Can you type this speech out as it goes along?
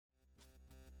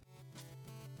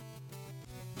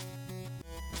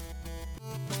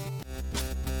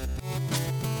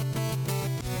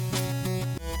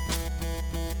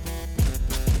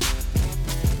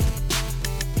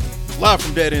Live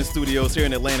from Dead End Studios here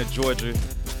in Atlanta, Georgia.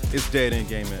 It's Dead End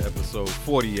Gaming episode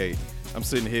 48. I'm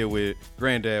sitting here with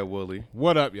Granddad Wooly.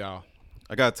 What up, y'all?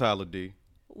 I got Tyler D.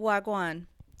 Wagwan.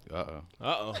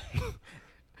 Uh-oh.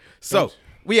 So,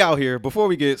 we out here. Before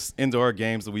we get into our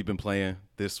games that we've been playing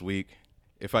this week,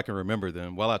 if I can remember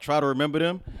them, while I try to remember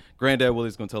them, Granddad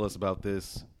Wooly's going to tell us about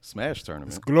this Smash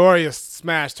tournament. This glorious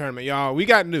Smash tournament, y'all. We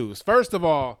got news. First of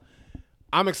all,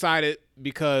 I'm excited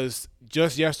because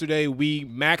just yesterday we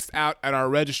maxed out at our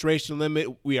registration limit.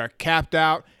 We are capped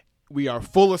out. We are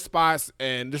full of spots,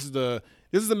 and this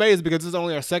is amazing because this is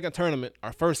only our second tournament,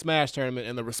 our first Smash tournament,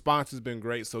 and the response has been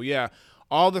great. So yeah,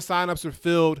 all the signups are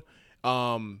filled,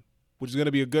 which is going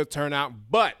to be a good turnout.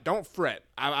 But don't fret.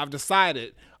 I've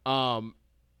decided that I'm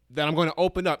going to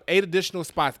open up 8 additional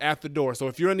spots at the door. So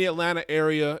if you're in the Atlanta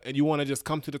area and you want to just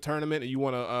come to the tournament and you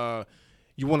want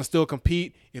to still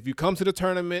compete, if you come to the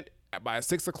tournament by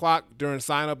 6 o'clock during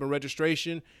sign up and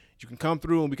registration, you can come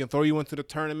through and we can throw you into the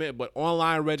tournament. But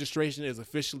online registration is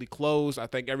officially closed. I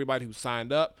thank everybody who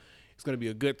signed up. It's going to be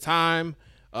a good time.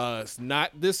 It's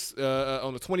not this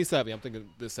on the 27th. I'm thinking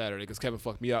this Saturday because Kevin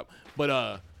fucked me up.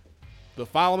 But the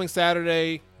following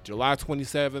Saturday, July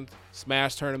 27th,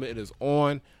 Smash tournament, it is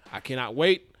on. I cannot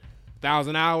wait.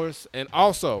 1,000 hours. And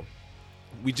also,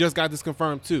 we just got this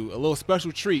confirmed too. A little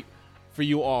special treat for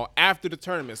you all after the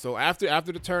tournament. So after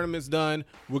the tournament's done,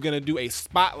 we're going to do a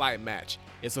spotlight match.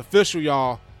 It's official,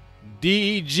 y'all.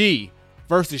 DEG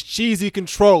versus Cheesy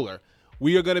Controller.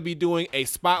 We are going to be doing a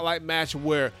spotlight match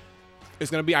where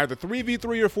it's going to be either 3v3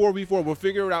 or 4v4. We'll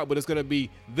figure it out, but it's going to be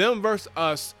them versus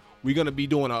us. We're going to be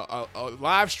doing a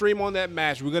live stream on that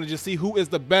match. We're going to just see who is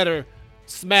the better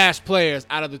Smash players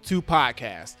out of the 2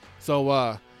 podcasts.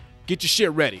 So get your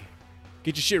shit ready.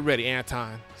 Get your shit ready,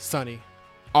 Anton, Sonny.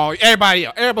 Oh, everybody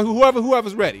else.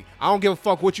 Whoever's ready. I don't give a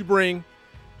fuck what you bring.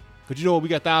 Because you know what? We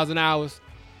got 1,000 hours.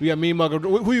 We got Mean Mugger.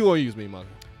 Who you going to use, Mean Mugger?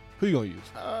 Who you going to use?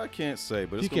 I can't say,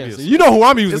 but it's going to be You know who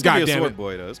I'm using, goddammit. It's going to be a Sword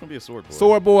Boy, though. It's going to be a Sword Boy.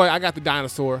 Sword Boy. I got the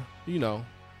dinosaur. You know.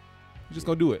 You're just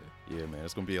going to do it. Yeah, man.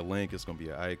 It's going to be a Link. It's going to be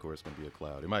an Ike, or it's going to be a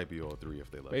Cloud. It might be all 3 if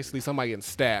they let Basically, somebody getting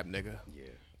stabbed, nigga. Yeah.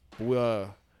 But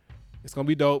it's going to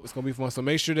be dope. It's going to be fun. So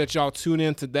make sure that y'all tune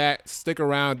in to that. Stick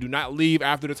around. Do not leave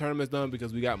after the tournament's done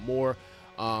because we got more.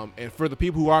 And for the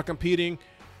people who are competing,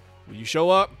 when you show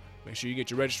up, make sure you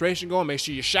get your registration going. Make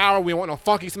sure you shower. We don't want no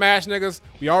funky Smash niggas.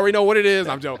 We already know what it is.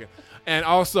 I'm joking. And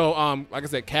also, like I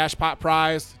said, cash pot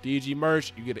prize, DEG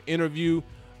merch. You get an interview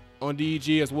on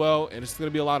DEG as well, and it's going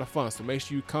to be a lot of fun. So make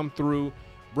sure you come through.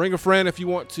 Bring a friend if you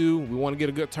want to. We want to get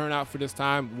a good turnout for this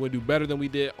time. We want to do better than we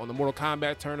did on the Mortal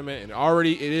Kombat tournament, and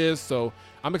already it is. So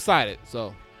I'm excited.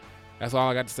 So that's all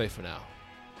I got to say for now.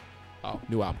 Oh,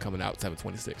 new album coming out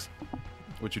 7/26.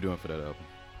 What you doing for that album?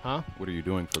 Huh? What are you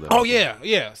doing for that Oh, album?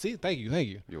 yeah. See, thank you.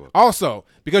 You're welcome. Also,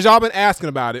 because y'all been asking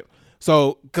about it,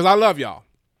 so because I love y'all,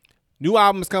 new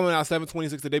album is coming out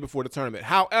 7/26, the day before the tournament.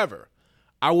 However,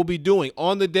 I will be doing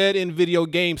on the Dead End Video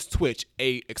Games Twitch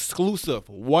a exclusive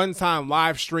one-time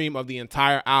live stream of the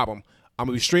entire album. I'm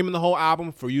going to be streaming the whole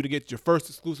album for you to get your first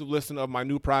exclusive listen of my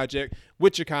new project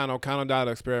with Chicano, Countdown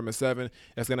to Experiment 7.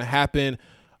 That's going to happen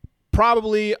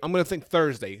probably, I'm going to think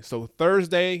Thursday. So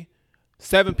Thursday,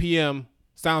 7 p.m.,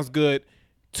 sounds good.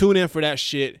 Tune in for that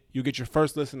shit. You get your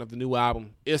first listen of the new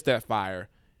album. It's that fire.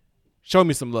 Show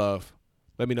me some love.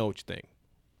 Let me know what you think.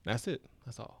 That's it.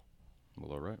 That's all.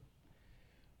 Well, all right.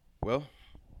 Well,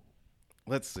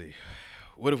 let's see.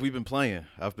 What have we been playing?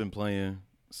 I've been playing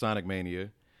Sonic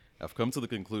Mania. I've come to the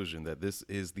conclusion that this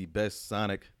is the best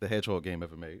Sonic the Hedgehog game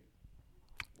ever made.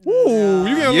 Ooh,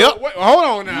 you getting Yep. hold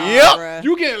on now. Yep.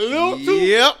 You getting a little too?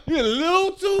 Yep. You getting a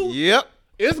little too? Yep.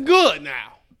 It's good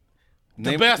now.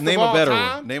 Name best of a all better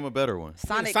time? one. Name a better one.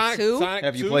 Sonic 2?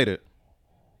 Have you 2? played it?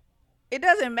 It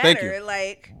doesn't Thank matter. you.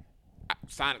 Like,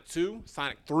 Sonic 2,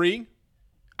 Sonic 3.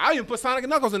 I even put Sonic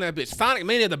and Knuckles in that bitch. Sonic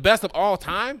Mania, the best of all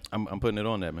time. I'm putting it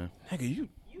on that, man. Nigga,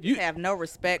 you have no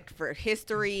respect for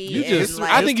history. You and just, like,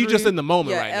 I think you just in the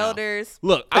moment your right elders. now.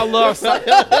 Look, I love Sonic.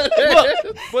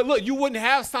 Look, you wouldn't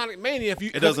have Sonic Mania if you.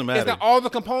 It doesn't matter. It's got all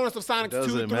the components of Sonic 2,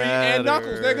 Doesn't 3, matter. and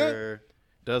Knuckles, nigga.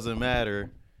 Doesn't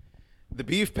matter. The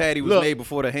beef patty was Look. made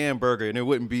before the hamburger, and it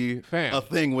wouldn't be Fam. a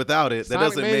thing without it. That Sonic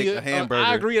doesn't Mania, make a hamburger.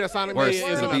 I agree that Sonic worse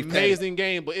Mania is than an a beef patty. amazing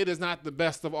game, but it is not the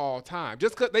best of all time.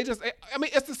 Just because they just, I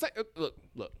mean, it's the same. Look.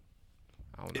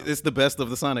 I don't know. It's the best of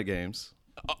the Sonic games.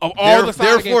 Of all the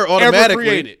Sonic therefore, games ever automatically-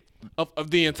 created,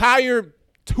 of the entire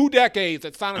 2 decades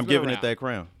that Sonic's I'm been giving around. it that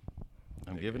crown.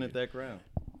 I'm giving it that crown.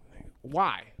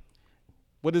 Why?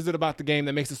 What is it about the game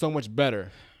that makes it so much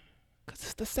better? Because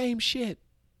it's the same shit.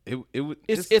 It's a not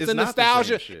the same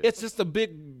nostalgia. shit. It's just a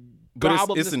big But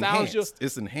gob of it's nostalgia. enhanced.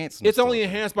 It's enhanced. It's only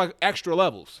nostalgia. enhanced by extra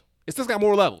levels. It's just got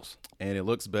more levels. And it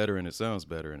looks better, and it sounds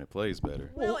better, and it plays better.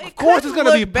 Well, Of it course could it's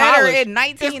gonna be look better polished. in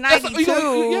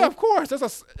 1992. Yeah, of course. It's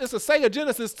a Sega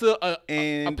Genesis to a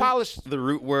And polished. the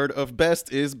root word of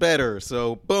best is better.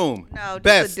 So boom, No, just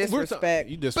best, a disrespect.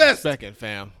 You disrespecting,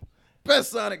 fam.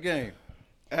 best Sonic game.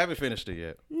 I haven't finished it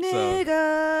yet. So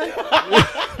Nigga.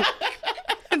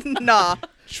 Nah.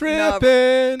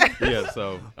 Tripping. yeah,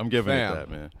 so I'm giving Fam. it that,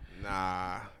 man.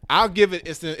 Nah, I'll give it.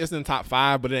 It's in the top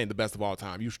 5, but it ain't the best of all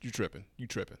time. You tripping. You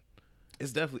tripping.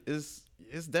 It's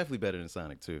definitely better than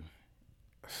Sonic 2.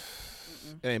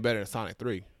 It ain't better than Sonic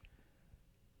 3.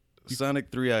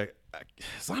 Sonic 3,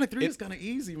 Sonic 3 is kind of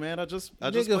easy, man. I just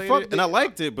Nigga, played fuck it, and I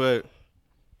liked it, but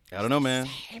I don't know, man.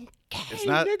 It's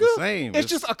not nigga. the same. It's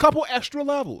just a couple extra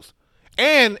levels.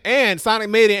 And Sonic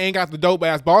Mania ain't got the dope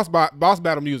ass boss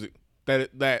battle music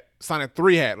that Sonic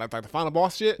 3 had, like the final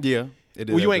boss shit. yeah. It did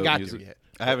Well, you have ain't dope got music. there yet.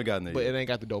 I haven't gotten there But yet. it ain't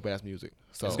got the dope ass music.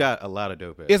 So It's got a lot of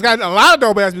dope ass. it's got a lot of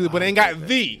dope ass music, but it ain't got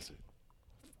the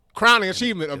crowning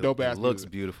achievement of dope ass It looks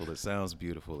music. beautiful. It sounds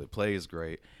beautiful. It plays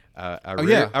great. I I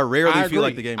rarely feel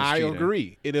like agree. the game is I cheating.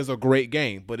 agree. It is a great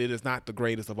game, but it is not the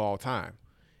greatest of all time.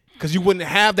 Because you wouldn't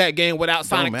have that game without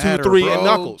Sonic 2, matter, 3, bro. and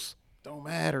Knuckles. Don't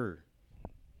matter.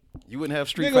 You wouldn't have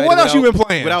Street Nigga, Fighter what else you been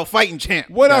playing? without Fighting Champ.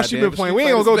 What else you Goddamn, been playing? Street We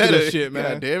ain't gonna Fighter's go through this better. shit, man.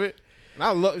 God damn it. And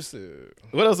I love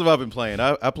What else have I been playing?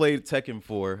 I played Tekken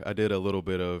 4. I did a little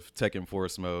bit of Tekken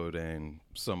Force mode and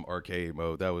some arcade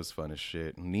mode. That was fun as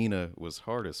shit. Nina was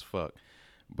hard as fuck,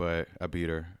 but I beat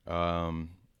her.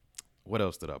 What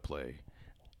else did I play?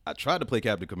 I tried to play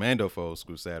Captain Commando for Old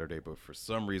School Saturday, but for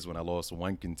some reason when I lost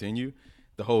one continue,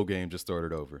 the whole game just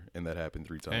started over, and that happened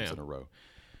 3 times Damn. in a row.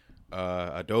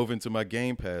 I dove into my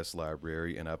Game Pass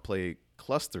library, and I played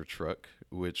Cluster Truck,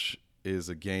 which is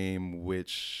a game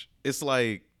which it's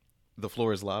like the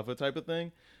floor is lava type of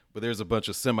thing, but there's a bunch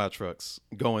of semi trucks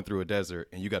going through a desert,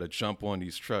 and you got to jump on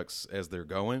these trucks as they're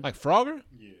going. Like Frogger?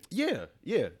 Yeah.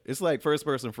 It's like first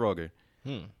person Frogger.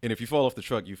 And if you fall off the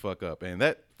truck, you fuck up. And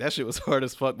that shit was hard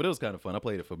as fuck, but it was kind of fun. I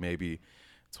played it for maybe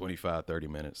 25, 30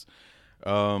 minutes.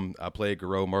 I played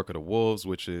Garou Mark of the Wolves,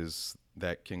 which is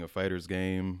that King of Fighters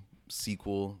game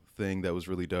sequel thing that was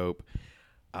really dope.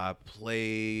 I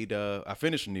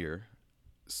finished Nier.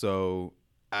 So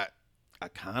I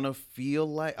kind of feel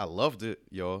like I loved it,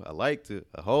 yo. I liked it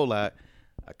a whole lot.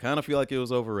 I kind of feel like it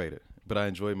was overrated, but I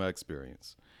enjoyed my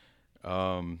experience.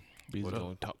 He's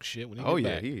gonna talk shit when he Oh get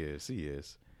yeah, back. he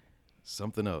is.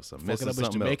 Something else. I'm Fucking missing up his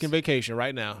something Jamaican else. vacation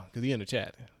right now because he in the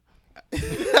chat.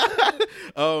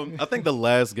 I think the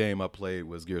last game I played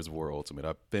was Gears of War Ultimate.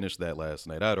 I finished that last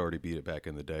night. I'd already beat it back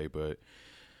in the day, but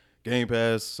Game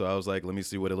Pass. So I was like, let me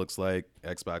see what it looks like.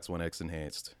 Xbox One X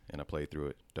enhanced, and I played through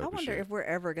it. Dope I as wonder shit. if we're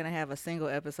ever gonna have a single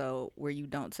episode where you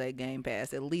don't say Game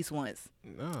Pass at least once.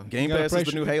 No, Game you gotta Pass is the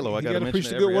preach- new Halo. I you gotta gotta mention preach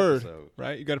the it good every word, episode.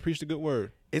 right? You got to preach the good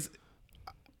word. It's.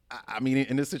 I mean,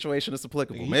 in this situation, it's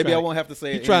applicable. He's Maybe trying- I won't have to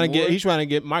say He's it trying anymore. He's trying to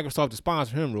get Microsoft to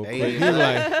sponsor him real quick. Hey. He's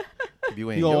like, If you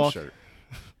ain't You gonna your walk- shirt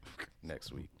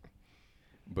next week.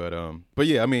 But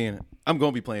yeah, I mean, I'm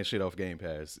gonna be playing shit off Game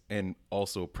Pass, and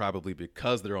also probably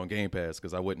because they're on Game Pass,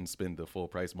 because I wouldn't spend the full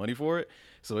price money for it.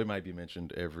 So it might be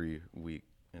mentioned every week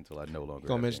until I no longer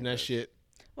gonna have mention Game that Pass. shit.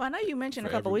 Well, I know you mentioned a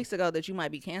For couple every- weeks ago that you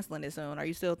might be canceling it soon. Are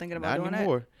you still thinking about Not doing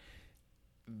anymore.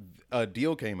 A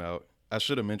deal came out. I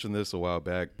should have mentioned this a while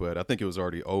back, but I think it was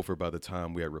already over by the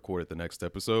time we had recorded the next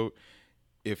episode.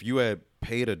 If you had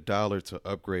paid $1 to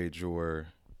upgrade your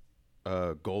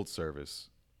gold service,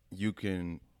 you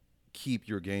can keep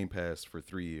your Game Pass for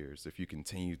 3 years if you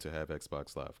continue to have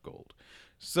Xbox Live Gold.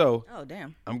 So that? Oh,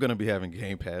 damn. I'm going to be having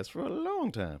Game Pass for a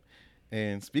long time.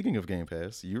 And speaking of Game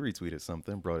Pass, you retweeted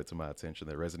something, brought it to my attention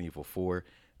that Resident Evil 4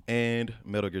 and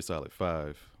Metal Gear Solid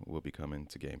 5 will be coming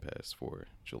to Game Pass for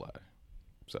July.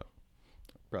 So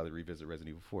probably revisit Resident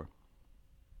Evil 4.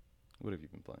 What have you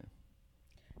been playing?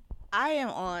 I am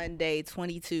on day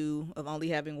 22 of only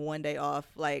having one day off.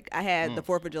 Like, I had the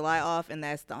 4th of July off, and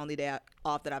that's the only day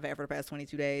off that I've had for the past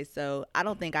 22 days. So I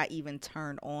don't think I even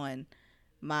turned on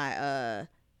my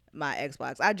my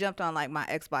Xbox. I jumped on like my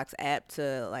Xbox app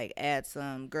to like add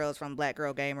some girls from Black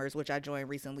Girl Gamers, which I joined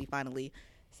recently finally.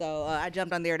 So I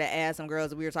jumped on there to add some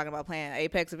girls. We were talking about playing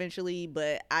Apex eventually,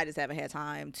 but I just haven't had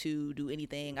time to do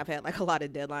anything. I've had like a lot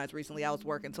of deadlines recently. I was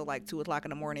working till like 2 o'clock in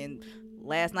the morning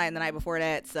last night and the night before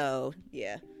that. So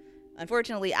yeah,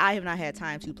 unfortunately, I have not had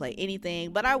time to play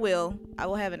anything, but I will. I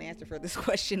will have an answer for this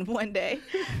question one day.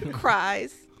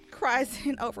 Cries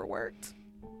and overworked.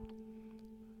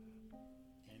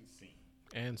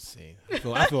 And see,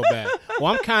 I feel bad.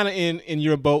 Well, I'm kind of in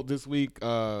your boat this week.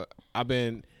 I've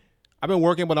been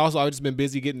working, but also I've just been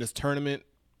busy getting this tournament,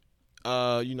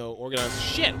 organized.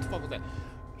 Shit, what the fuck was that?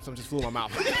 Something just flew in my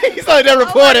mouth. He's like that Oh my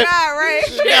reported. God, right?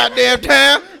 Goddamn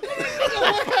time.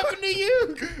 What happened to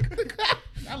you?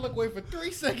 I look away for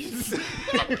 3 seconds. The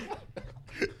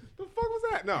fuck was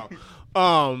that?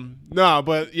 No,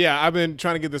 but yeah, I've been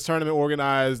trying to get this tournament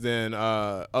organized and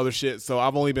other shit. So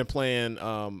I've only been playing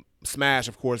Smash,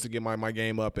 of course, to get my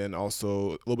game up, and also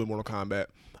a little bit Mortal Kombat.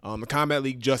 The Combat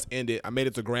League just ended. I made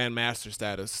it to Grandmaster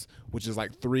status, which is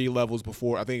like 3 levels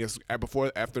before. I think it's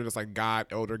after it's like God,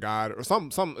 Elder God, or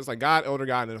something. It's like God, Elder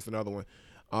God, and then it's another one.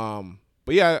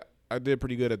 But yeah, I did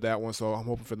pretty good at that one. So I'm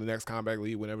hoping for the next Combat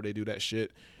League whenever they do that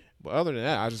shit. But other than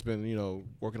that, I've just been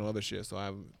working on other shit. So I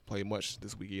haven't played much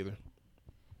this week either.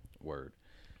 Word.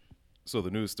 So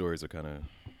the news stories are kind of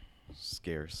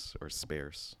sparse.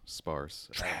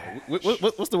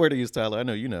 What's the word to use, Tyler? I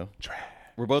know you know. Trash.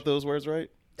 Were both those words right?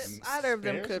 Either of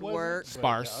them could work.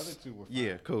 Sparse. Sparse. The other 2 were fine.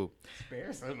 Yeah, cool.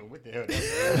 Sparse. I don't know what the hell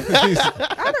that is.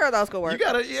 Either of those could work. You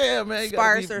gotta, yeah, man. You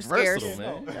Sparse gotta or be scarce. versatile,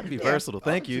 man. You gotta be Yeah. versatile.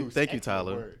 Thank Other you, two is thank you, excellent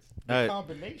Tyler. words. The All right,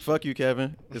 combination. fuck you,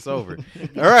 Kevin. It's over.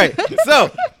 All right,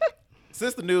 so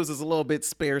since the news is a little bit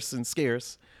sparse and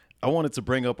scarce, I wanted to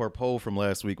bring up our poll from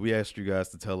last week. We asked you guys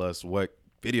to tell us what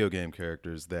video game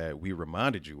characters that we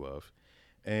reminded you of,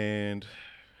 and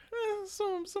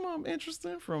some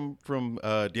interesting from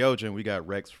Diogen. We got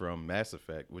Rex from Mass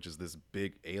Effect, which is this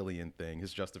big alien thing.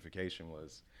 His justification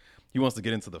was he wants to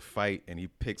get into the fight and he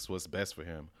picks what's best for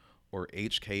him. Or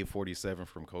HK-47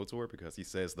 from KOTOR because he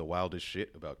says the wildest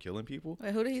shit about killing people.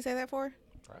 Wait, who did he say that for?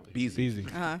 Beezy. Easy.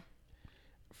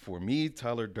 For me,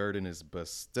 Tyler Durden is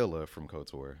Bastilla from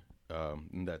KOTOR.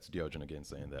 And that's Diogen again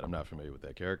saying that. I'm not familiar with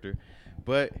that character.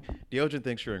 But Diogen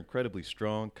thinks you're incredibly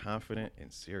strong, confident,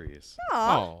 and serious.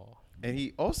 Oh. And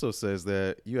he also says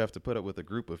that you have to put up with a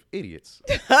group of idiots.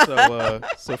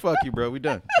 So fuck you, bro. We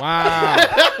done. Wow.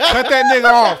 Cut that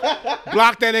nigga off.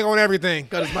 Block that nigga on everything.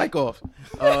 Cut his mic off.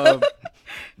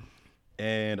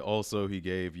 And also he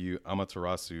gave you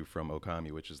Amaterasu from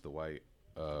Okami, which is the white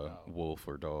wolf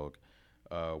or dog.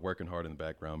 Working hard in the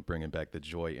background, bringing back the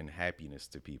joy and happiness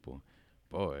to people.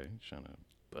 Boy, trying to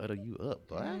butter you up,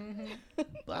 boy.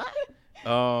 Boy.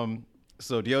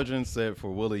 So Diogen said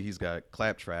for Wooly, he's got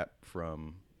Claptrap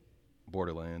from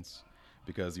Borderlands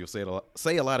because you'll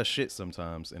say a lot of shit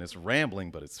sometimes, and it's rambling,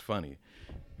 but it's funny.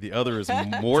 The other is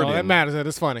Morden. All that matters. That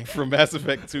it's funny. From Mass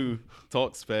Effect 2,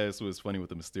 talks fast, who is funny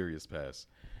with a mysterious past.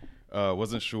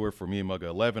 Wasn't sure for me and Mugga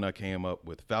 11. I came up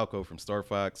with Falco from Star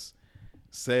Fox.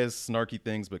 Says snarky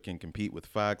things but can compete with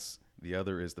Fox. The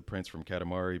other is the Prince from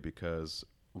Katamari because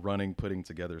putting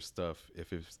together stuff.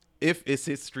 If it's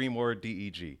his stream or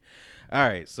DEG. All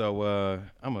right, so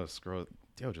I'm gonna scroll.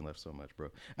 Diogen left so much, bro.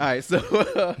 All right,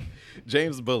 so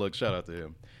James Bullock, shout out to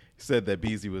him. Said that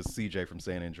Beezy was CJ from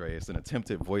San Andreas, an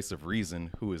attempted voice of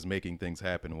reason who is making things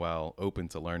happen while open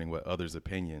to learning what others'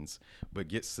 opinions, but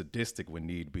gets sadistic when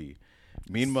need be.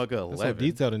 Mean Mugga 11. That's so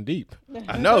detailed and deep.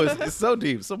 I know, it's so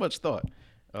deep, so much thought.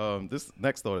 This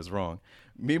next thought is wrong.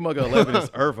 Mean Mugga 11 is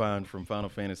Irvine from Final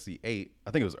Fantasy 8.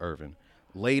 I think it was Irvin.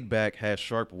 Laid back, has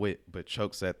sharp wit, but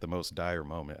chokes at the most dire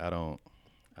moment. I don't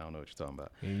know what you're talking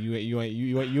about. You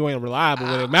ain't reliable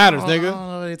when it matters, I don't nigga.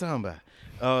 know what you're talking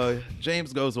about.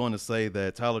 James goes on to say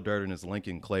that Tyler Durden is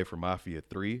Lincoln Clay from Mafia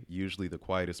 3, usually the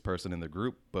quietest person in the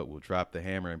group, but will drop the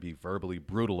hammer and be verbally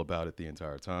brutal about it the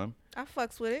entire time. I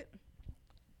fucks with it.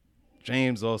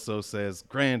 James also says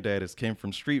Granddad is Kim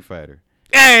from Street Fighter.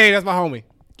 Hey, that's my homie.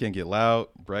 Can get loud,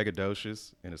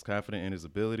 braggadocious, and is confident in his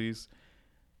abilities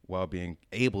while being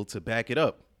able to back it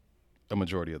up a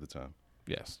majority of the time.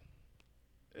 Yes.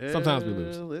 Sometimes we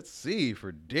lose. Let's see.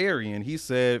 For Darian, he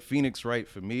said Phoenix Wright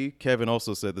for me. Kevin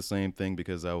also said the same thing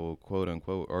because I will quote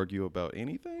unquote argue about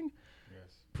anything.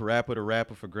 Yes. Parappa the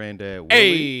Rapper for Granddad Willie.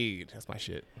 Hey, that's my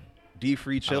shit. D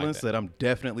Free Chillin' that. said I'm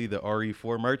definitely the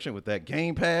RE4 merchant with that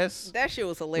Game Pass. That shit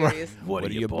was hilarious. What are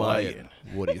you buying?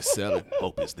 What are you selling?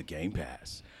 Hope it's the Game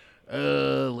Pass.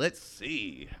 Let's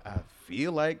see. I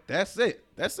feel like that's it.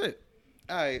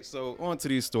 All right, so on to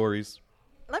these stories.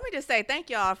 Let me just say thank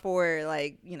y'all for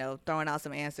throwing out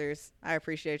some answers. I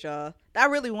appreciate y'all. I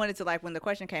really wanted to when the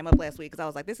question came up last week because I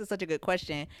was like, this is such a good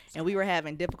question, and we were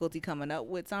having difficulty coming up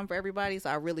with some for everybody. So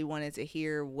I really wanted to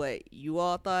hear what you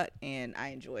all thought, and I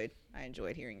enjoyed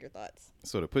hearing your thoughts.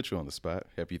 So to put you on the spot,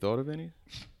 have you thought of any?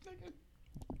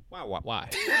 Why? Why?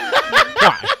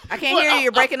 I can't hear you.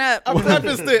 You're breaking up. I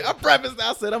prefaced it.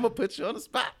 I said I'm gonna put you on the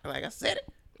spot. Like I said it.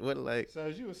 What So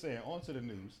as you were saying, on to the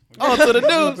news. On to the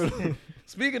news.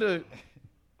 Speaking of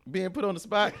being put on the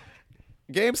spot,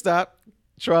 GameStop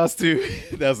tries to.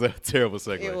 That was a terrible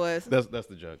segue. It was. That's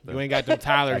the joke. Though. You ain't got them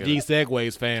Tyler G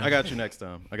segues, fam. I got you next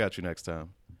time.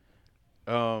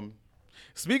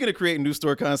 Speaking of creating new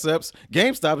store concepts,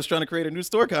 GameStop is trying to create a new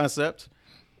store concept.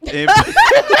 And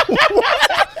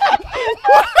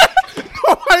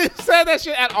Nobody said that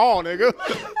shit at all, nigga.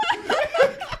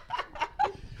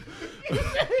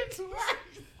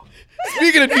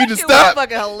 speaking of needing to It was stop,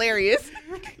 fucking hilarious.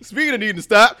 speaking of needing to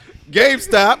stop,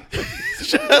 GameStop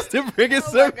just to bring it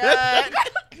Oh my some. God.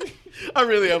 I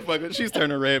really am fucking. She's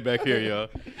turning red back here, y'all.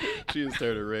 She is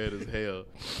turning red as hell.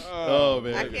 Oh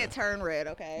man, I can't turn red,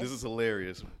 okay? this is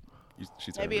hilarious.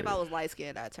 She turned Maybe if red. I was light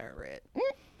skinned, I'd turn red.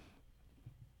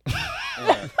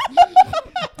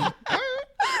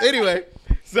 Anyway,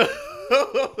 so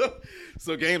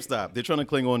GameStop, they're trying to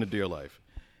cling on to dear life.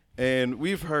 And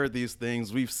we've heard these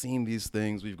things, we've seen these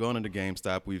things, we've gone into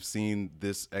GameStop, we've seen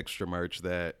this extra merch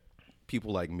that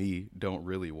people like me don't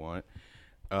really want.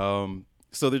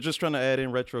 So they're just trying to add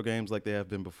in retro games like they have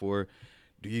been before.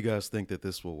 Do you guys think that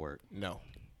this will work? No.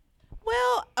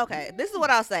 Well, okay, this is what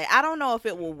I'll say. I don't know if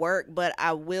it will work, but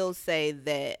I will say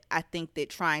that I think that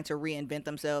trying to reinvent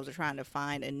themselves or trying to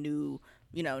find a new,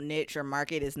 niche or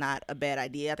market is not a bad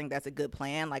idea. I think that's a good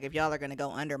plan. Like, if y'all are going to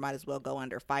go under, might as well go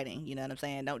under fighting. You know what I'm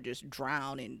saying? Don't just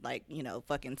drown in, like,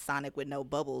 fucking Sonic with no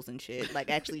bubbles and shit. Like,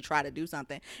 actually try to do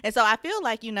something. And so I feel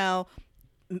like,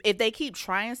 if they keep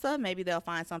trying stuff, maybe they'll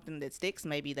find something that sticks.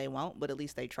 Maybe they won't, but at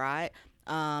least they tried.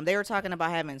 They were talking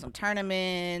about having some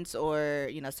tournaments or,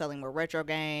 selling more retro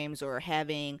games or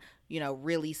having,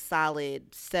 really solid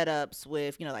setups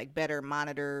with, like better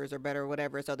monitors or better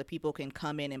whatever so that people can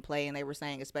come in and play. And they were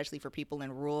saying, especially for people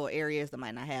in rural areas that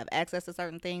might not have access to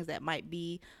certain things, that might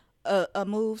be a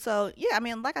move. So, yeah, I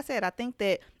mean, like I said, I think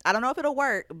that, I don't know if it'll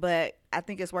work, but I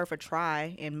think it's worth a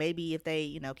try. And maybe if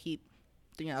they, keep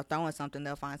throwing something,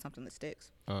 they'll find something that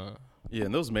sticks. Yeah,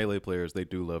 and those Melee players, they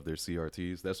do love their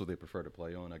CRTs. That's what they prefer to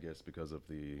play on, I guess, because of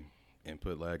the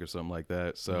input lag or something like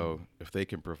that. So if they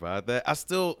can provide that,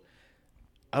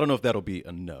 I don't know if that'll be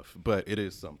enough, but it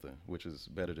is something, which is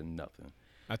better than nothing.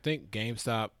 I think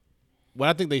GameStop, what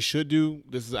I think they should do,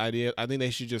 this is the idea, I think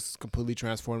they should just completely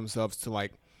transform themselves to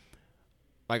like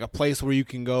a place where you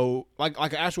can go, like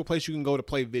an actual place you can go to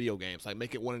play video games. Like,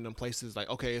 make it one of them places, like,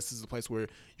 okay, this is a place where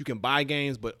you can buy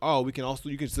games, but you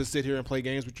can just sit here and play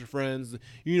games with your friends.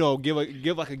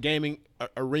 Give like a gaming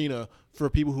arena for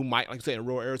people who might, like I said, in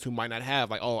rural areas who might not have,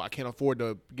 like, I can't afford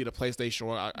to get a PlayStation,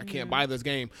 or I can't buy this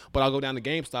game, but I'll go down to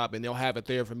GameStop and they'll have it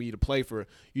there for me to play for,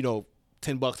 $10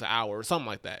 an hour or something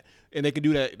like that. And they can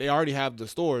do that. They already have the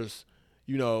stores,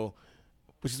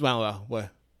 which is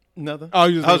what. Nothing. Oh, I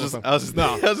was just no. I was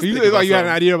just You thinking like you had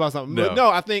about an idea about something. No. But no,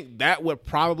 I think that would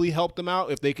probably help them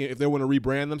out if they want to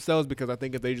rebrand themselves, because I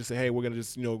think if they just say, hey, we're gonna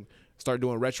just start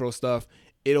doing retro stuff,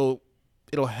 it'll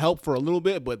help for a little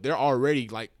bit, but they're already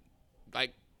like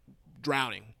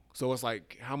drowning. So it's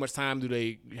like, how much time do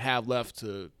they have left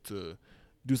to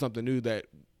do something new that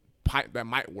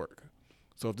might work?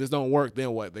 So if this don't work,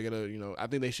 then what? They're gonna I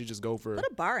think they should just go for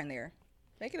Put a bar in there.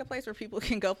 Make it a place where people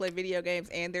can go play video games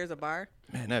and there's a bar.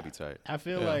 Man, that'd be tight. I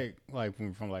feel like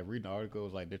from reading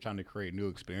articles, like they're trying to create new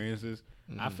experiences.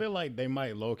 I feel like they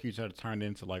might low key try to turn it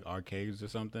into like arcades or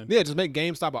something. Yeah, just make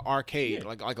GameStop an arcade,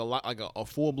 like a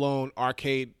full blown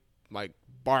arcade, like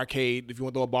barcade. If you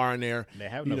want to throw a bar in there, They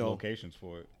have enough locations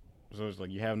for it. So it's like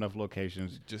you have enough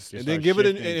locations. Just and then give it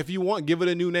and if you want, give it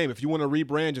a new name. If you want to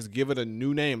rebrand, just give it a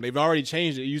new name. They've already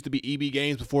changed it. It used to be EB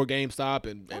Games before GameStop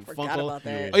and forgot Funko. about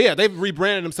that. Oh yeah, they've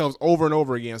rebranded themselves over and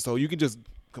over again. So you can just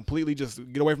completely just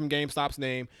get away from GameStop's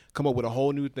name, come up with a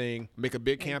whole new thing, make a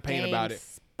big campaign about it.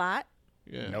 Spot.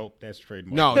 Yeah. Nope, that's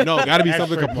trademark. No, got to be That's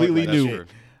something trademark, completely that's new. true.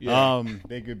 Yeah.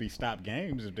 They could be Stop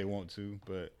Games if they want to,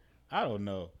 but I don't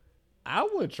know. I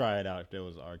would try it out if there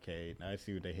was an arcade. I'd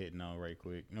see what they're hitting on right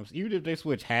quick. Even if they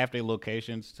switch half their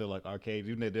locations to like arcades,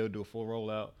 even if they'll do a full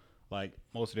rollout, like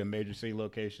most of their major city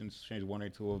locations, change one or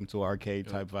two of them to arcade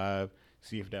type vibe.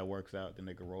 See if that works out, then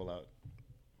they can roll out.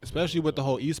 Especially with the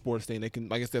whole esports thing, they can,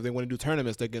 like I said, if they want to do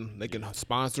tournaments, they can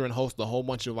sponsor and host a whole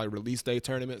bunch of like release day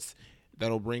tournaments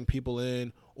that'll bring people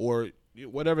in, or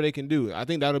whatever they can do. I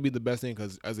think that'll be the best thing,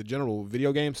 because as a general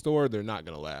video game store, they're not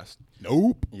gonna last.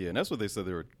 Nope. Yeah, and that's what they said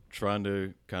they were trying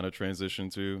to kind of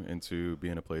transition into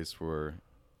being a place for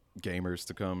gamers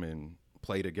to come and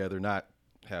play together, not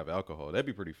have alcohol. That'd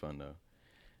be pretty fun though.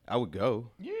 I would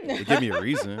go. Yeah. It'd give me a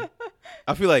reason.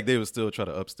 I feel like they would still try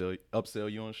to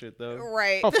upsell you on shit though.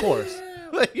 Right. Of course.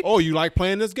 Oh, you like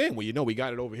playing this game? Well, we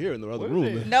got it over here in the other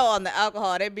room. No, on the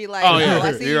alcohol, they'd be like, Oh, yeah.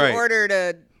 I see You're you right. ordered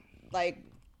a like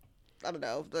I don't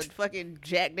know, the fucking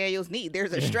Jack Daniels neat.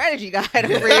 There's a strategy guide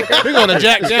over here. We're going to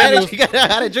Jack Daniels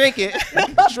How to drink it.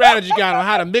 strategy guide on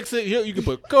how to mix it. You can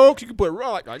put Coke, you can put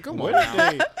raw. Like come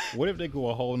on. What if they go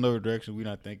a whole nother direction we're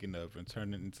not thinking of and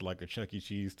turn it into like a Chuck E.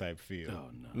 Cheese type feel? Oh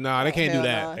no. Nah, they can't do Hell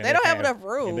that. no. And They don't have have enough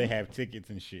room. And they have tickets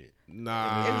and shit.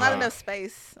 Nah. There's not enough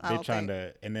space. I They don't trying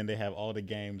think. to, and then they have all the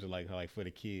games are like for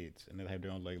the kids, and they have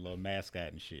their own like little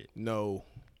mascot and shit. No.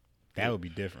 That would be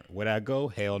different. Would I go?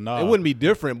 Hell no. It wouldn't be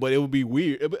different, but it would be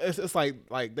weird. It's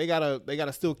like they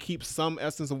gotta still keep some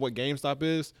essence of what GameStop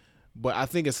is, but I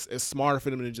think it's smarter for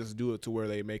them to just do it to where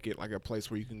they make it like a place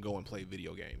where you can go and play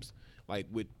video games, like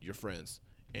with your friends,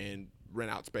 and rent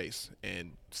out space,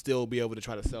 and still be able to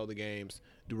try to sell the games,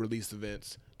 do release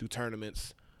events, do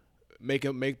tournaments, make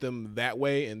them that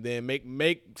way, and then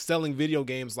make selling video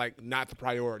games like not the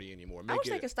priority anymore. I wish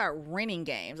they could start renting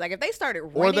games. Like if they started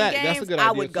Or renting that's a games, good I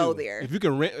idea would go too. there. If you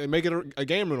can rent, make it a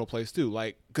game rental place too,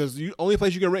 like because only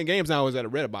place you can rent games now is at a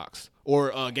Redbox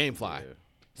or GameFly. Yeah.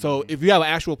 So if you have an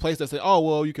actual place that say, oh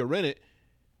well, you can rent it,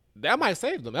 that might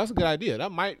save them. That's a good idea.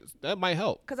 That might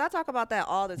help. Because I talk about that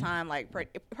all the time. Like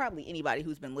probably anybody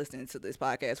who's been listening to this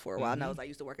podcast for a while knows I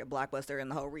used to work at Blockbuster, and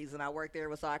the whole reason I worked there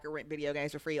was so I could rent video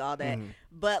games for free, all that.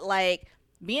 But like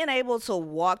being able to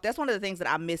walk, that's one of the things that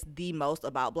I miss the most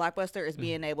about Blockbuster is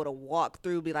being able to walk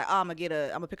through, be like, oh, I'm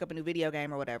gonna pick up a new video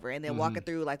game or whatever, and then walking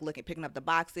through, like picking up the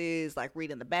boxes, like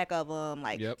reading the back of them,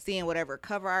 like seeing whatever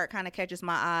cover art kind of catches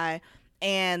my eye.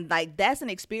 And like that's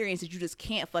an experience that you just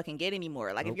can't fucking get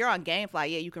anymore. Like if you're on GameFly,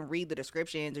 yeah, you can read the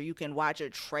descriptions or you can watch a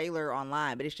trailer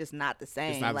online, but it's just not the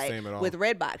same. It's not like the same at all. with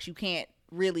Redbox, you can't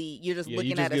really. You're just Yeah,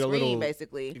 looking you just at a get a screen little-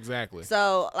 basically. Exactly.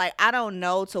 So like I don't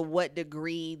know to what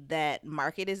degree that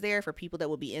market is there for people that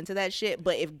would be into that shit.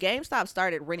 But if GameStop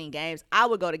started renting games, I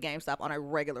would go to GameStop on a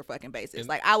regular fucking basis.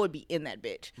 Like I would be in that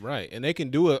bitch. Right, and they can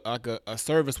do a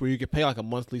service where you can pay like a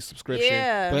monthly subscription.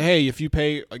 Yeah. But hey, if you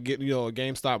pay a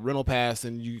GameStop rental pass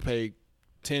and you pay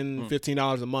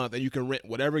 $10-$15 a month, and you can rent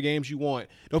whatever games you want.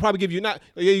 They'll probably give you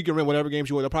you can rent whatever games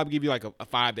you want. They'll probably give you like a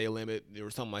 5-day limit or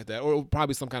something like that, or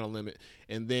probably some kind of limit,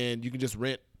 and then you can just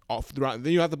rent off throughout. And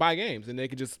then you have to buy games, and they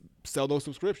can just sell those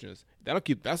subscriptions. That's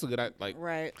a good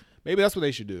Right. Maybe that's what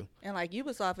they should do. And like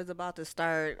Ubisoft is about to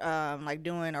start like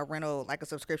doing a rental, like a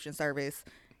subscription service.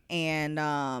 And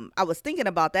I was thinking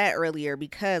about that earlier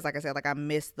because, like I said, like I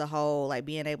missed the whole like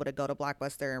being able to go to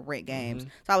Blockbuster and rent games.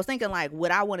 So I was thinking like,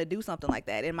 would I want to do something like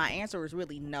that? And my answer was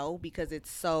really no, because it's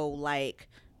so like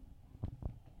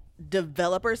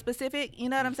developer specific. You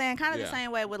know what I'm saying? Kind of the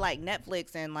same way with like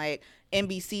Netflix and like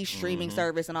NBC streaming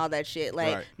service and all that shit.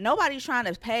 Like nobody's trying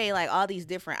to pay like all these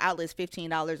different outlets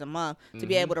 $15 a month to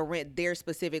be able to rent their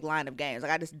specific line of games.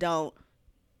 Like I just don't.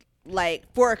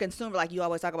 Like for a consumer, like you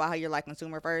always talk about how you're like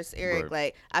consumer first, Eric. Right.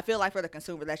 Like I feel like for the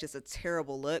consumer, that's just a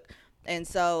terrible look. And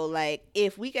so like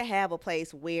if we could have a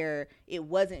place where it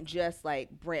wasn't just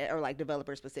like brand or like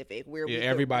developer specific, where we could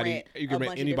everybody rent you can a rent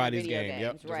bunch of anybody's different video game.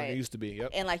 Yep, games, just like it used to be. Yep.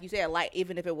 And like you said, like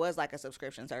even if it was like a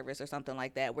subscription service or something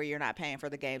like that, where you're not paying for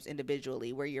the games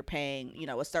individually, where you're paying, you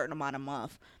know, a certain amount a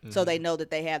month, so they know that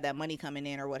they have that money coming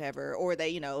in or whatever, or they,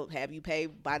 you know, have you pay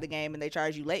by the game and they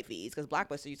charge you late fees, because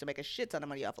Blockbuster used to make a shit ton of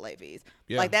money off of late fees.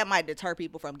 Yeah. Like that might deter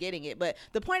people from getting it. But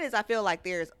the point is, I feel like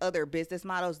there's other business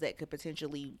models that could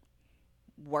potentially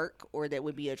work or that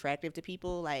would be attractive to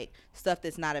people, like stuff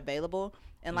that's not available.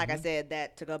 And like I said,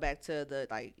 that to go back to the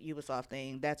like Ubisoft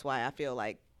thing, that's why I feel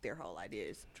like their whole idea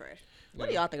is trash. What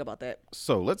do y'all think about that?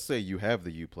 So let's say you have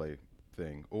the Uplay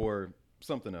thing or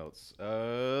something else.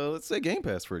 Let's say Game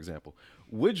Pass, for example.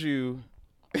 Would you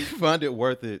find it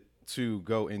worth it to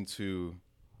go into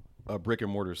a brick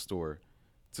and mortar store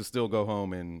to still go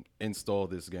home and install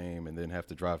this game and then have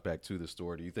to drive back to the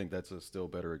store? Do you think that's a still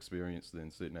better experience than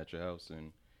sitting at your house?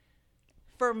 And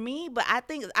For me, but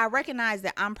I recognize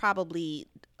that I'm probably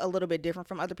a little bit different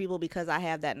from other people because I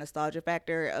have that nostalgia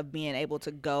factor of being able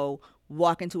to go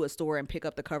walk into a store and pick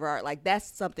up the cover art. Like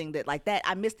that's something that like that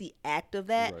I miss the act of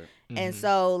that. Right. And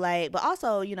so like, but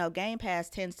also, you know, Game Pass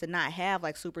tends to not have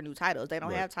like super new titles. They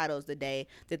don't have titles the day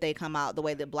that they come out the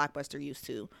way that Blockbuster used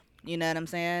to. You know what I'm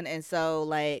saying? And so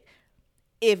like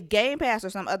if Game Pass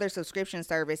or some other subscription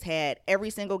service had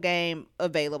every single game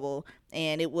available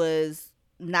and it was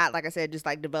not, like I said, just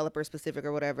like developer specific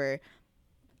or whatever.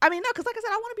 I mean, no, because like I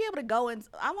said, I want to be able to go and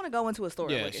I want to go into a store.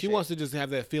 Yeah, and look at she shit. wants to just have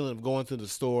that feeling of going to the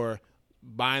store,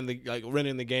 buying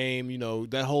renting the game, you know,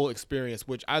 that whole experience,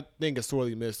 which I think is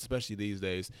sorely missed, especially these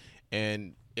days.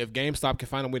 And if GameStop can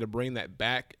find a way to bring that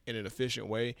back in an efficient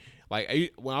way,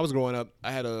 like when I was growing up,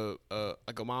 I had a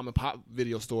mom and pop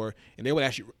video store, and they would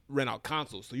actually rent out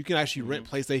consoles. So you can actually rent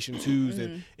PlayStation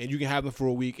 2s and you can have them for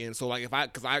a week. And so like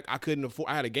because I couldn't afford,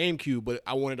 I had a GameCube, but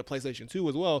I wanted a PlayStation 2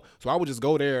 as well. So I would just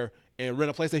go there and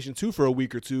rent a PlayStation 2 for a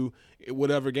week or two.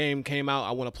 Whatever game came out,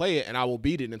 I want to play it, and I will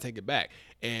beat it and take it back.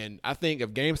 And I think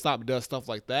if GameStop does stuff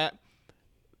like that,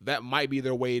 that might be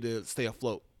their way to stay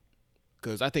afloat.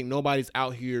 Because I think nobody's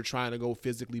out here trying to go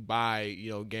physically buy,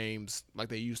 games like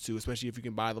they used to, especially if you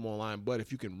can buy them online. But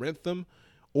if you can rent them,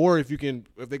 or if they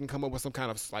can come up with some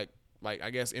kind of like I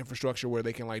guess infrastructure where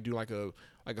they can like do like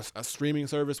a streaming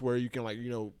service where you can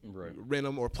rent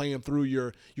them or play them through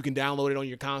you can download it on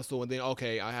your console, and then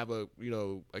I have a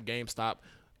GameStop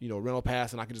rental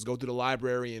pass, and I can just go through the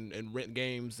library and rent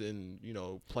games and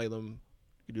play them.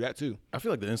 You do that too. I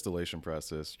feel like the installation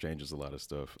process changes a lot of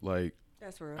stuff. Like,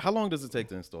 that's real. how long does it take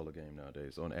to install a game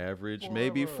nowadays? On average,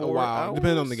 maybe 4 hours. hours.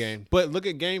 Depending on the game. But look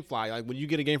at GameFly. Like when you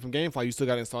get a game from GameFly, you still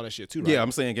got to install that shit too, right? Yeah,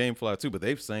 I'm saying GameFly too, but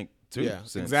they've sank too. Yeah,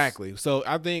 exactly. So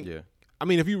I think,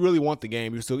 if you really want the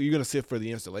game, you're gonna sit for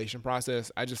the installation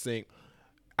process. I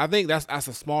think that's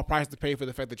a small price to pay for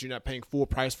the fact that you're not paying full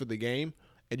price for the game,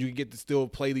 and you can get to still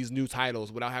play these new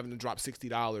titles without having to drop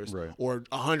 $60 or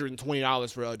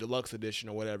 $120 for a deluxe edition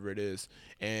or whatever it is,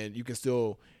 and you can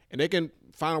still. And they can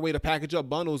find a way to package up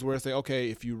bundles where it's say, okay,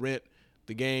 if you rent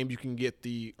the game, you can get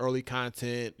the early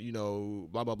content,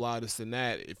 blah, blah, blah, this and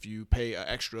that. If you pay an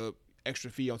extra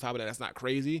fee on top of that, that's not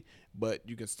crazy, but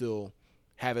you can still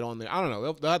have it on there. I don't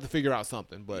know. They'll have to figure out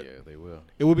something. But yeah, they will.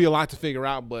 It would be a lot to figure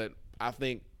out, but I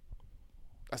think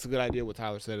that's a good idea what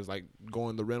Tyler said is like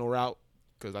going the rental route,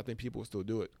 because I think people will still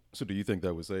do it. So do you think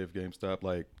that would save GameStop?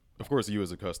 Like, of course, you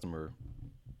as a customer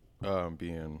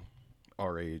being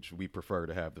our age, we prefer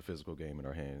to have the physical game in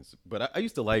our hands. But I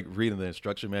used to like reading the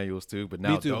instruction manuals too, but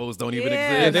now those don't even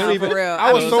exist. They don't even, for real.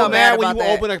 I was so mad when you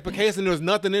that. open up a case and there was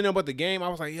nothing in there but the game. I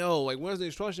was like, yo, like where's the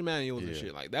instruction manuals and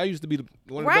shit? Like that used to be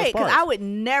one of the best parts. Because I would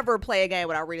never play a game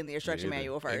without reading the instruction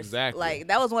manual first. Exactly. Like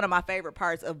that was one of my favorite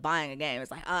parts of buying a game.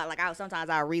 It's like sometimes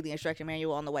I read the instruction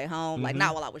manual on the way home. Like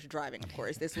not while I was driving, of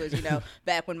course. This was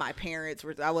back when my parents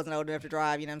were. I wasn't old enough to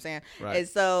drive. You know what I'm saying? Right. And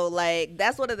so like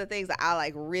that's one of the things that I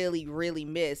like really really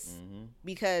miss.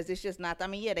 Because it's just not. I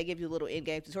mean, yeah, they give you a little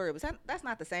in-game tutorial, but that's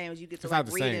not the same as you get to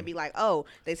like read it and be like, oh,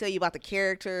 they tell you about the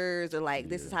characters, or like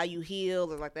this is how you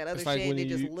heal, or like that other shit. It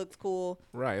just looks cool.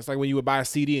 Right. It's like when you would buy a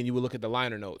CD and you would look at the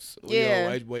liner notes.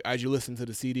 Yeah. As you listen to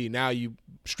the CD, now you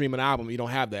stream an album, you don't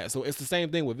have that. So it's the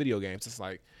same thing with video games. It's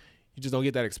like you just don't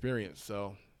get that experience.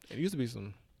 So it used to be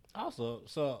some. Also,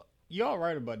 so. Y'all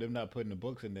right about them not putting the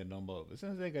books in there no more. But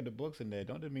since they got the books in there,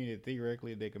 don't it mean that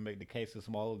theoretically they can make the cases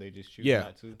smaller? They just choose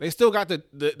not to. They still got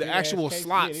the actual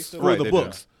slots for the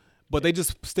books. But they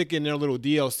just stick in their little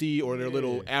DLC or their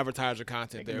little advertiser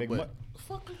content there. But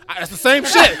that's the same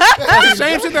shit. That's the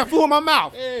same shit that flew in my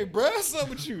mouth. Hey, bro, what's up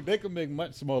with you? They can make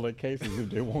much smaller cases if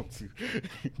they want to.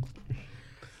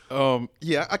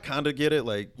 Yeah, I kind of get it,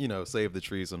 like, save the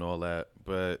trees and all that,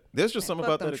 but there's just something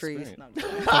about that experience.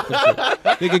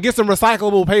 They could get some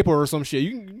recyclable paper or some shit.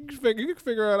 You can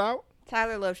figure it out.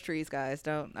 Tyler loves trees, guys.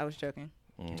 I was joking.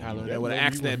 Tyler, that would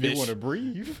have asked that bitch. You want to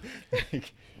breathe?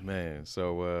 Man,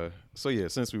 so yeah,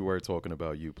 since we were talking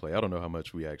about Uplay, I don't know how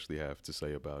much we actually have to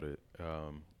say about it.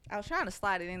 I was trying to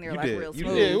slide it in there real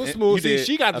smooth. Yeah, it was smooth. See,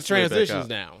 she got the transitions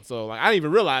down. So like, I didn't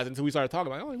even realize until we started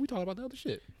talking about we talking about the other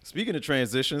shit. Speaking of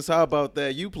transitions, how about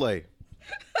that Uplay?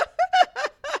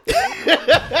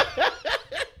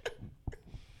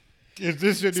 Is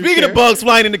this your Speaking of bugs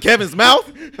flying into Kevin's mouth,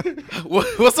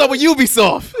 what's up with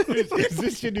Ubisoft? Is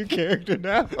this your new character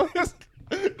now?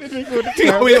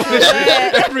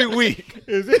 Every week.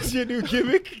 Is this your new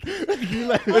gimmick?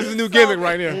 This is a new gimmick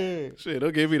right here. Shit,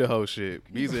 don't give me the whole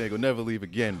shit. Beezy ain't gonna never leave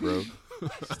again, bro.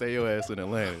 Stay your ass in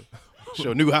Atlanta. It's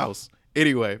your new house.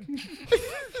 Anyway.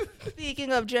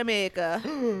 Speaking of Jamaica.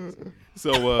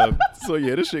 So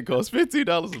yeah, this shit costs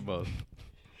 $15 a month.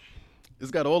 It's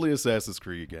got all the Assassin's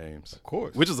Creed games. Of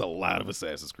course. Which is a lot of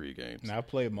Assassin's Creed games. Now, I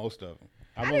played most of them.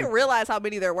 I didn't realize how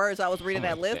many there were, so I was reading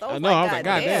that list. I was like,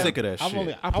 God damn. I'm sick of that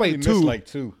shit. I played two. Like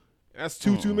two. That's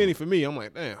too many for me. I'm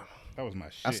like, damn. That was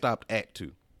my shit. I stopped at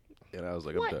 2. And I was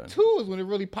like, I'm done. 2 is when it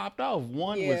really popped off.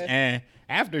 1 was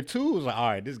after 2 it was like, all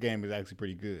right, this game is actually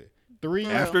pretty good. 3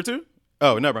 after 2?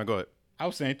 Oh, never mind. Go ahead. I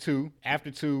was saying 2. After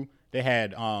 2, they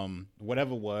had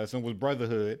whatever it was, and it was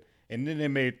Brotherhood, and then they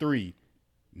made 3.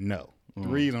 No.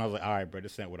 3 and I was like, all right, bro,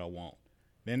 this ain't what I want.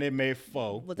 Then they made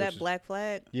 4. Was that Black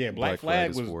Flag? Yeah, Black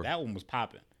Flag was 4. That one was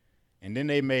popping. And then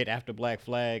they made after Black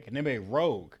Flag, and they made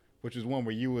Rogue, which is one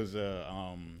where you was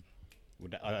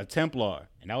with a Templar,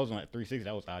 and that was on like 360.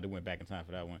 That was odd. It went back in time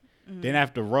for that one. Then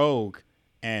after Rogue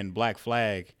and Black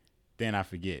Flag, then I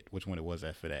forget which one it was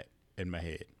after that in my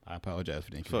head. I apologize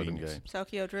for the Fucking inconvenience. game.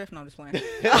 Tokyo Drift, no, I'm just playing.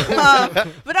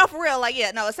 But no, for real, like,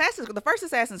 yeah, no, the first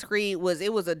Assassin's Creed was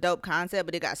a dope concept,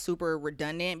 but it got super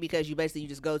redundant because you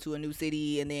just go to a new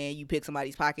city and then you pick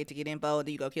somebody's pocket to get info, and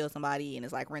then you go kill somebody, and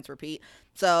it's like rinse repeat.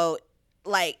 So,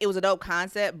 like, it was a dope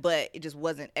concept, but it just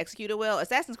wasn't executed well.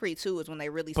 Assassin's Creed 2 is when they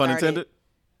really Pun started. intended.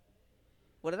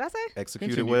 What did I say?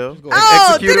 Executed Continue. well. Just go ahead.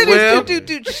 Oh, Executed well.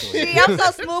 Shit, I'm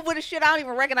so smooth with the shit. I don't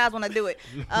even recognize when I do it.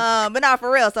 But no,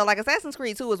 for real. So like Assassin's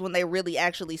Creed 2 is when they really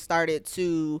actually started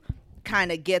to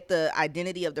kind of get the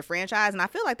identity of the franchise, and I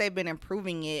feel like they've been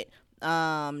improving it.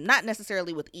 Not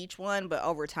necessarily with each one, but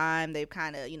over time they've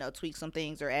kind of tweaked some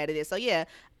things or added it. So yeah,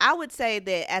 I would say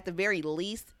that at the very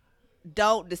least,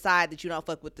 don't decide that you don't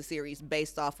fuck with the series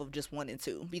based off of just 1 and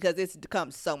 2, because it's come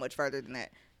so much further than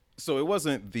that. So it was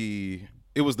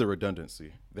the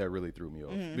redundancy that really threw me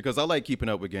off, because I like keeping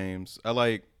up with games. I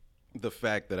like the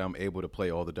fact that I'm able to play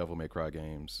all the Devil May Cry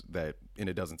games and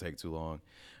it doesn't take too long.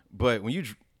 But when you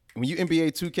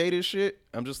NBA 2K this shit,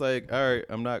 I'm just like, all right,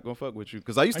 I'm not gonna fuck with you,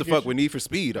 because I used to fuck with Need for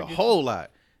Speed a whole lot,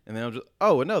 and then I'm just,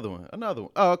 another one.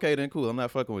 Oh, okay, then cool. I'm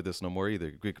not fucking with this no more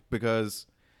either, because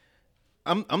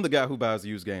I'm the guy who buys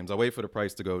used games. I wait for the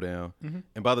price to go down,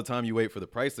 and by the time you wait for the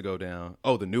price to go down,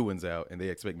 the new one's out, and they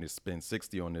expect me to spend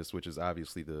 $60 on this, which is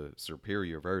obviously the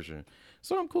superior version.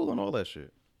 So I'm cool on all that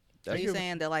shit. Are you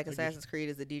saying that like Assassin's Creed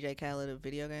is the DJ Khaled of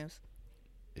video games?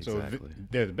 Exactly. So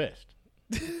they're the best.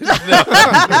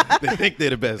 They think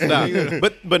they're the best. Nah.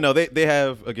 But no, they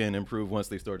have, again, improved once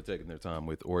they started taking their time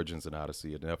with Origins and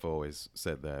Odyssey, and I've always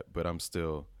said that. But I'm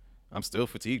still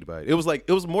fatigued by it. It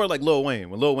was more like Lil Wayne,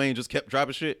 when Lil Wayne just kept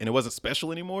dropping shit and it wasn't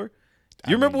special anymore.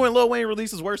 You remember when Lil Wayne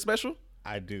releases were special?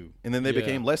 I do. And then they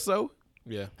became less so?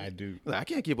 Yeah. I do. Like, I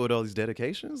can't keep up with all these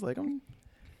dedications. Like,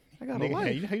 I got a Nigga,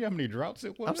 life. you know how many droughts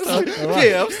it was?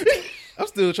 I'm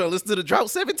still trying to listen to the Drought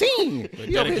 17. But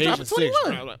You over here dedication dropping 6.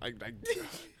 21. Bro,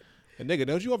 and nigga,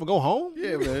 don't you ever go home?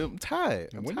 Yeah, man, I'm tired.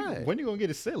 When you gonna get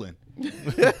a ceiling?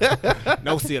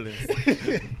 No ceilings.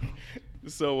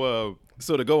 So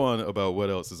to go on about what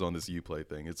else is on this Uplay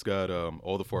thing, it's got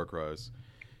all the Far Cries.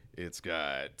 It's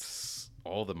got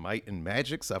all the Might and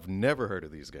Magics. I've never heard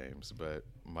of these games, but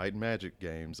Might and Magic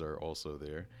games are also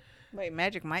there. Wait,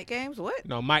 Magic Mike games? What?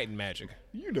 No, Might and Magic.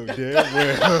 You know damn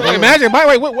well. Wait, Magic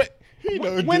Mike. Wait. You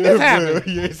know When damn this happened?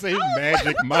 well. You say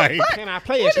Magic Mike. Can I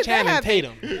play as Channing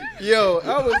Tatum? Yo,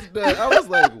 I was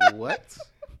like, what?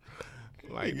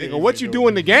 Like, nigga, what you do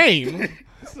in the game?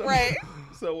 Right.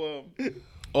 So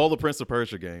all the Prince of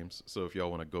Persia games. So if y'all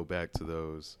want to go back to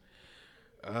those,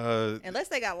 Unless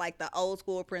they got like the old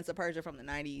school Prince of Persia from the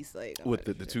 90s, like with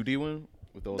the 2D one,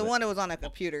 with all the one that was on a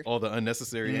computer. all the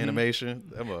unnecessary animation,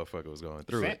 that motherfucker was going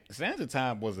through it. Sands of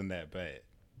Time wasn't that bad.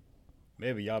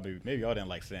 Maybe y'all didn't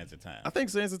like Sands of Time. I think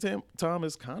Sands of Time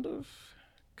is kind of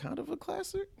a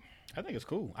classic. I think it's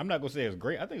cool. I'm not gonna say it's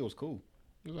great. I think it was cool.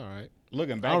 It was all right.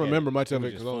 Looking back, I don't at remember much of was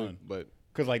it, just cause fun. but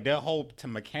Cause like that whole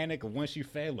mechanic of once you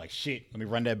fail, like shit, let me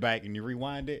run that back, and you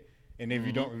rewind it, and if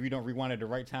you don't rewind at the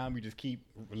right time, you just keep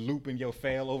looping your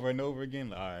fail over and over again.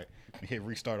 Like, all right, hit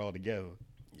restart all together.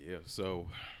 Yeah, so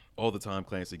all the Tom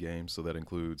Clancy games, so that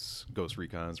includes Ghost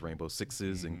Recon's, Rainbow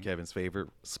Sixes, and Kevin's favorite,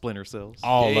 Splinter Cells.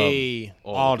 All of them. hey,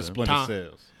 All of the them. Splinter Tom-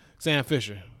 Cells. Sam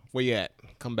Fisher, where you at?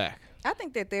 Come back. I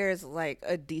think that there's like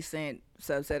a decent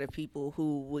subset of people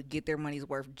who would get their money's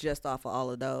worth just off of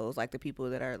all of those, like the people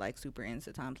that are like super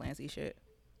into Tom Clancy shit.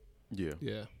 Yeah.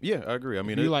 Yeah. Yeah, I agree. I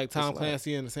mean, If you it- like it's a Tom lot.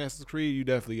 Clancy and Assassin's Creed, you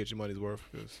definitely get your money's worth,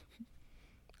 because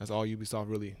that's all Ubisoft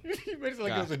really. You made it like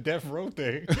God. it was a death row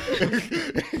thing.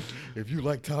 If you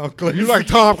like Tom Clancy, You like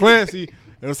Tom Clancy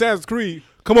and Assassin's Creed,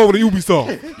 come over to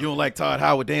Ubisoft. You don't like Todd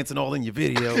Howard dancing all in your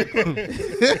video.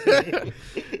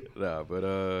 Nah,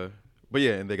 but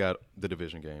yeah, and they got the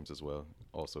Division games as well,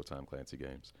 also Tom Clancy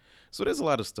games. So there's a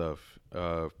lot of stuff,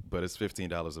 but it's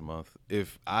 $15 a month.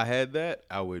 If I had that,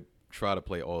 I would try to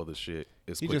play all the shit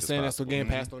as He quick just as saying that's so possible. Game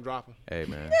Pass don't drop him. Hey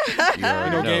man, you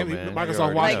already know, Game- man. Microsoft You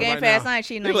already Watch Like it know. Game right Pass now. ain't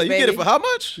cheating They on like, you, you get baby. it for how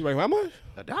much? You like, how much?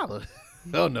 $1.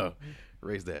 Oh no,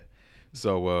 raise that.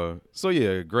 So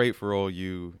yeah, great for all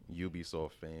you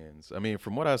Ubisoft fans. I mean,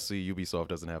 from what I see, Ubisoft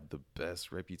doesn't have the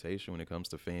best reputation when it comes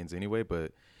to fans anyway,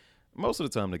 but most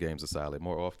of the time the games are solid,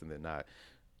 more often than not.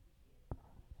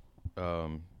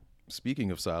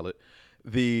 Speaking of solid,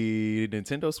 the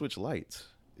Nintendo Switch Lite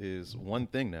is one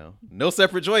thing now. No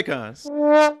separate Joy-Cons.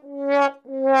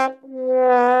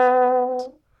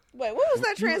 Wait, what was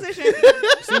that transition?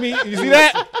 See me? You see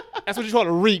that? That's what you call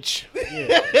a reach.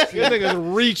 Yeah. This nigga's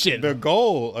reaching. the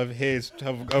goal of his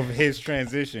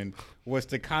transition was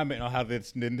to comment on how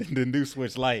the new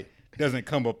Switch Lite doesn't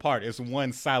come apart. It's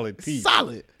one solid piece.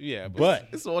 Solid. Yeah, But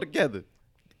It's all together.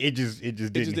 it just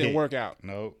didn't didn't work out.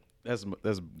 No. That's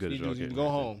good as You y'all just getting go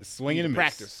right home, Swing You and a miss.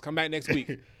 practice. Come back next week.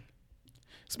 there.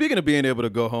 Speaking of being able to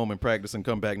go home and practice and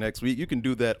come back next week, you can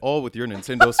do that all with your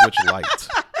Nintendo Switch Lite.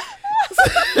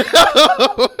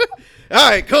 All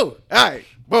right, cool. All right,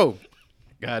 boom.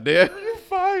 Goddamn. You're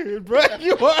fired, bro.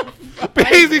 You are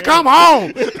Beasley, come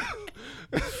home.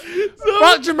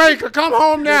 Fuck Jamaica, come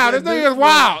home now. This thing is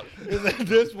wild. At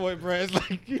this point, bro, it's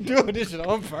like you doing this shit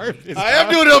on purpose. I am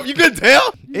doing it up. You can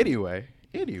tell. Anyway.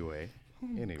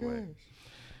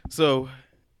 So,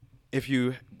 if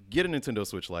you get a Nintendo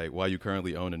Switch Lite while you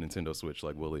currently own a Nintendo Switch,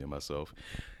 like Willie and myself,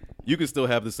 you can still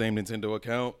have the same Nintendo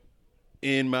account.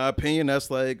 In my opinion,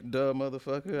 that's like, duh,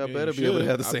 motherfucker. I better be able to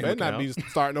have the same I better account. not be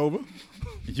starting over.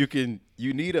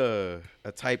 You need a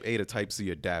Type A to Type C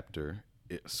adapter.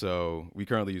 So we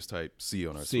currently use Type C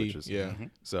on our C, Switches. yeah.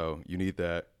 So you need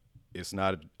that. It's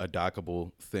not a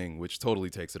dockable thing, which totally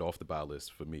takes it off the buy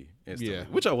list for me instantly. Yeah.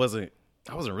 Which I wasn't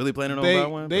really planning on buying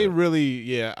one. They but really,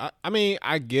 yeah. I mean,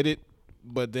 I get it,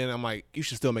 but then I'm like, you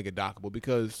should still make it dockable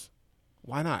because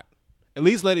why not? At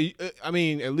least let it. At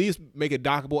least make it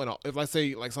dockable. And if I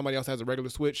say like somebody else has a regular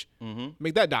Switch,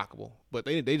 make that dockable. But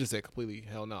they just said completely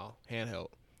hell no, handheld.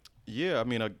 Yeah, I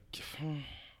mean,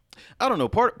 I don't know.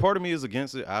 Part of me is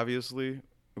against it, obviously,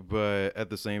 but at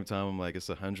the same time, I'm like, it's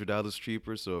 $100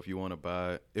 cheaper. So if you want to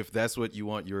buy, if that's what you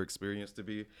want your experience to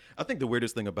be, I think the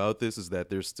weirdest thing about this is that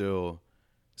they're still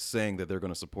saying that they're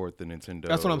going to support the Nintendo.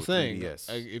 That's what I'm saying. 3DS.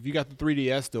 Like, if you got the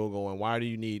 3DS still going, why do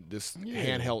you need this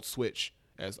handheld Switch?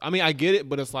 I get it,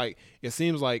 but it's like it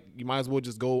seems like you might as well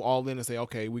just go all in and say,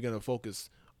 okay, we're gonna focus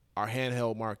our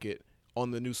handheld market on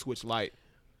the new Switch Lite.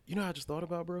 You know what I just thought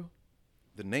about, bro?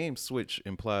 The name Switch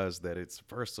implies that it's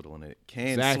versatile and it can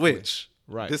Exactly. switch.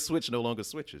 Right. This Switch no longer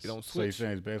switches. It don't So you're switch.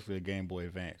 saying it's basically a Game Boy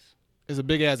Advance. It's a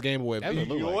big ass Game Boy. That's what it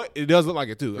look You know like. what? It does look like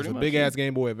it too. Pretty It's a much, big yeah. ass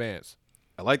Game Boy Advance.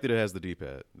 I like that it has the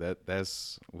D-pad.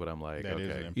 That's what I'm like. That is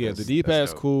okay. an Yeah, that's- the D-pad's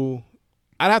that's dope. cool.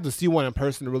 I'd have to see one in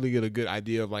person to really get a good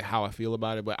idea of like how I feel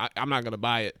about it, but I'm not gonna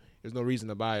buy it. There's no reason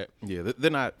to buy it. Yeah,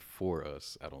 they're not for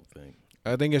us, I don't think.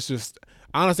 I think it's just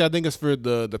honestly, I think it's for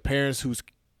the parents who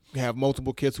have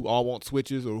multiple kids who all want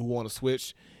Switches or who want to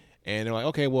Switch, and they're like,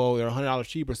 okay, well they're $100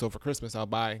 cheaper, so for Christmas I'll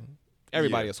buy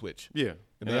everybody a Switch. Yeah.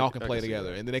 And they all can play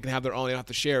together, and then they can have their own. They don't have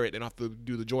to share it. They don't have to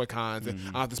do the Joy Cons, and I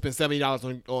don't have to spend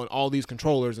 $70 on all these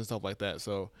controllers and stuff like that.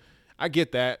 So, I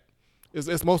get that.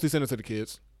 It's mostly centered to the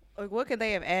kids. Like, what could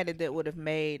they have added that would have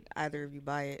made either of you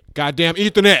buy it? Goddamn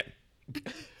Ethernet.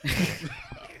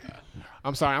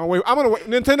 I'm sorry. I'm gonna wait.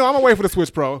 Nintendo. I'm gonna wait for the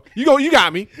Switch Pro. You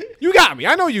got me.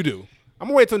 I know you do. I'm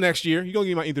gonna wait till next year. You gonna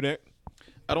give me my Ethernet?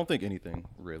 I don't think anything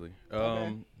really.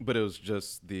 But it was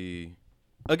just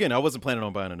again, I wasn't planning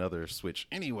on buying another Switch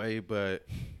anyway, but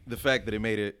the fact that it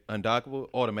made it undockable,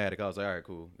 automatic, I was like, all right,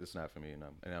 cool. It's not for me, and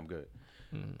I'm good.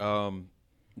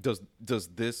 Does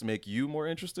this make you more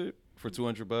interested for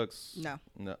 $200? No.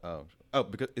 No.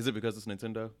 Because it's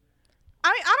Nintendo?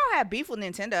 I mean, I don't have beef with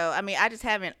Nintendo. I mean, I just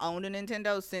haven't owned a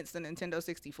Nintendo since the Nintendo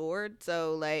 64.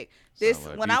 So, like, Sound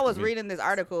like when beef I to was me. reading this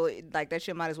article, like, that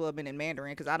shit might as well have been in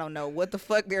Mandarin because I don't know what the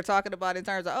fuck they're talking about in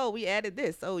terms of, oh, we added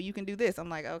this. Oh, you can do this. I'm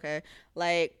like, okay.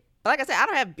 Like I said, I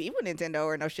don't have beef with Nintendo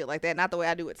or no shit like that. Not the way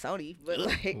I do with Sony. But,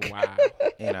 like, Wow.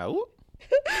 And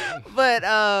but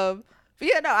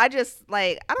yeah, no, I just,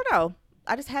 like, I don't know.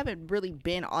 I just haven't really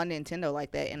been on Nintendo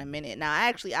like that in a minute. Now,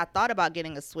 I thought about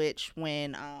getting a Switch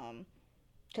when,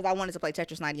 because I wanted to play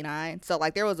Tetris 99. So,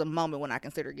 like, there was a moment when I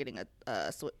considered getting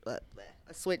a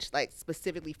Switch, like,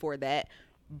 specifically for that.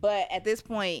 But at this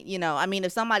point, you know, I mean,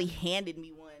 if somebody handed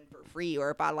me one for free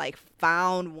or if I, like,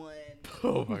 found one.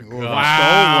 oh my god.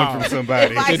 Wow. Stole one from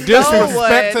somebody. If I The stole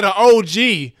disrespect one. to the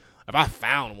OG. If I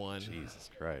found one, Jesus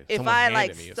Christ. If Someone I handed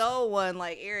like me a- stole one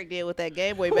like Eric did with that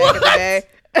Game Boy back in the day,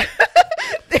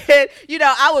 then you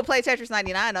know I would play Tetris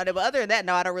 99 on it. But other than that,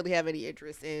 no, I don't really have any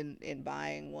interest in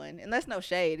buying one. And that's no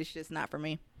shade; it's just not for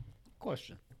me.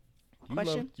 Question.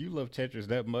 Question? You love Tetris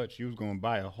that much? You was gonna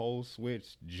buy a whole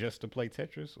Switch just to play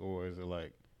Tetris, or is it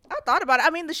like? I thought about it.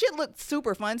 I mean, the shit looked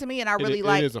super fun to me, and I really it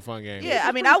like. is a fun game. Yeah,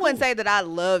 I mean, I wouldn't say that I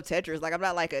love Tetris. Like, I'm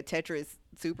not like a Tetris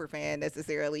super fan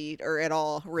necessarily or at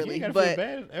all, You really. ain't gotta feel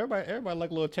But bad. Everybody like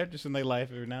a little Tetris in their life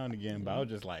every now and again. But I was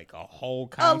just like a whole a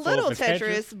console little for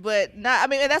Tetris, but not. I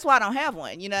mean, and that's why I don't have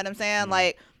one. You know what I'm saying?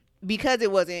 Like, because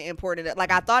it wasn't important.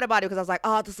 Like, I thought about it because I was like,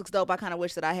 oh, this looks dope. I kind of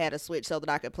wish that I had a Switch so that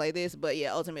I could play this. But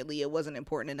yeah, ultimately, it wasn't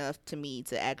important enough to me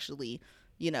to actually,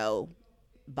 you know,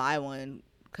 buy one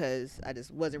because I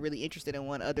just wasn't really interested in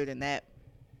one other than that.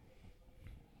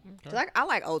 'Cause I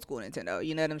like old school Nintendo.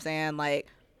 You know what I'm saying? Like,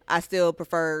 I still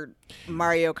prefer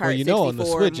Mario Kart Well, 64 on the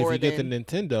Switch, if more you get the than.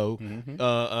 Nintendo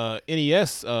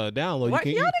NES download, What?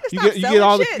 you Y'all can niggas you stop get selling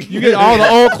all shit. you get all the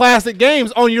old classic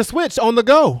games on your Switch on the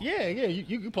go, Yeah,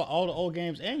 you can play all the old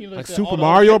games and you like all Super the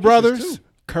Mario old cartridges, Brothers, too.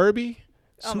 Kirby.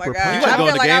 Oh my Super God. Punch You I like feel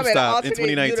going to like I'm in an GameStop in alternate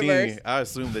 2019. universe. I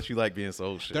assume that you like being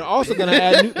sold shit. They're also gonna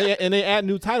add they add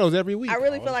new titles every week. I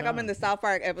really All feel the like I'm time. in the South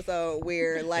Park episode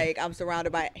where like I'm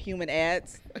surrounded by human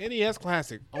ads. NES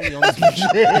classic only on the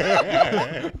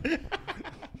Switch.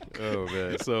 Oh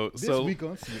man. This week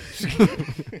on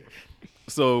Switch.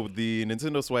 So the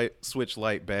Nintendo Switch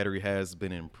Lite battery has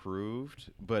been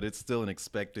improved, but it's still an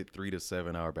expected 3 to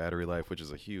 7 hour battery life, which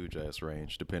is a huge ass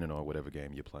range depending on whatever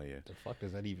game you're playing. The fuck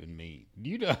does that even mean?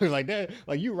 You know, like that,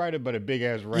 like you right about a big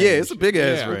ass range. Yeah, it's a big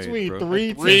ass Yeah. range. between bro.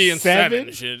 3 3 to and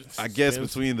 7. shit. I guess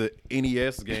between the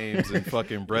NES games and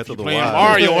fucking Breath of the Playing Wild.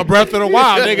 Mario or Breath of the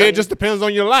Wild, nigga, it just depends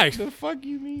on your life. The fuck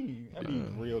you mean? I need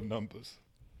real numbers.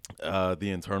 The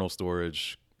internal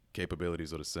storage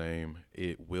capabilities are the same.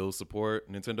 It will support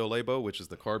Nintendo Labo, which is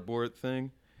the cardboard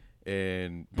thing,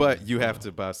 but you have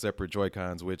to buy separate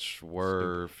Joy-Cons, which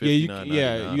were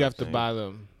 $59.99, you have to I think. buy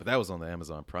them. But that was on the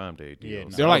Amazon Prime Day deal. Yeah,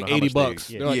 so They're I like don't know how much $80.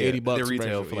 They, They're like $80 They retail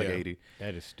regular, for like yeah. 80.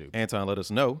 That is stupid. Anton, let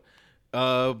us know.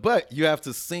 But you have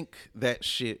to sync that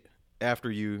shit after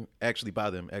you actually buy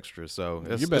them extra. So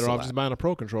You're better off just buying a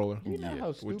Pro controller. You know Yeah.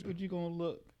 how stupid you gonna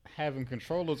look having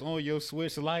controllers on your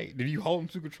Switch Lite? Did you hold them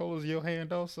two controllers in your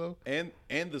hand also? And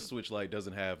the Switch Lite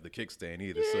doesn't have the kickstand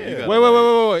either. So you Yeah. gotta, Wait.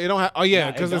 like, It don't have. Oh yeah, Nah,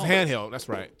 it because it's don't. handheld. That's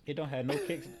right. It don't have no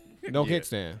kicks. No Yeah.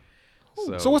 kickstand.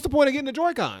 So, So what's the point of getting the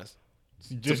Joy-Cons?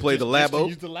 play the Just to Labo?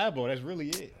 use the Labo. That's really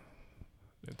it.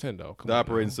 Nintendo. Come the on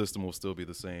operating now. system will still be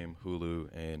the same. Hulu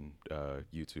and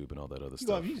YouTube and all that other You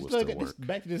stuff just will look still at this, work.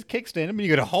 back to this kickstand. I mean,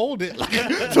 you gotta hold it like,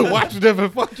 to watch whatever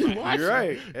fuck you watch. You're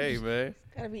right. Hey man.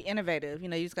 Gotta be innovative. You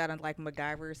know, you just gotta like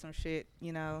MacGyver or some shit.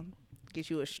 You know, get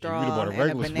you a If straw you bought a and a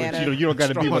regular Switch, banana. you don't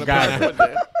gotta be Straw and a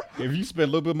MacGyver. If you spend a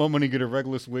little bit more money to get a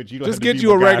regular Switch, you don't Just have to get be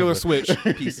you a MacGyver. regular Switch.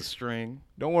 Piece of string.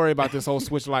 Don't worry about this whole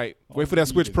Switch Lite. Wait for that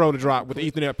Switch Pro to drop with the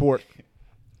Ethernet port.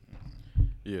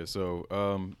 Yeah. So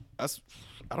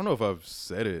I don't know if I've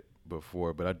said it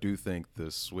before, but I do think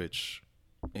the Switch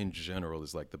in general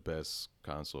is like the best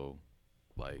console,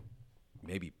 like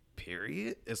maybe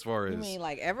period, as far You as mean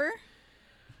like ever?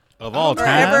 Of all Or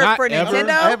time. ever Not for ever.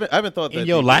 Nintendo? I haven't thought that In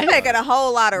your deep. life? You're making a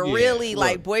whole lot of Yeah, really look,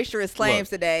 like boisterous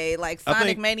claims look. today. Like I Sonic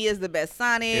think- Mania is the best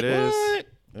Sonic. It is. What? It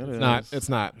It's is. not. It's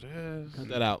not. It is. Cut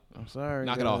that out. I'm sorry.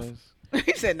 Knock it off. guys.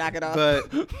 He said, "Knock it off."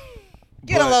 But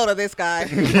Get a but- load of this guy.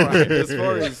 as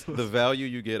far as the value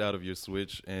you get out of your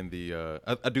Switch and the,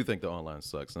 I do think the online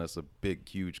sucks, and that's a big,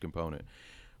 huge component.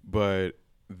 But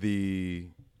the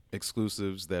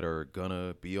exclusives that are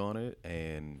gonna be on it,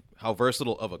 and how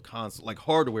versatile of a console, like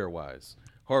hardware wise,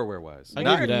 I There give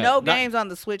are you that. no not- games on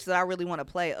the Switch that I really want to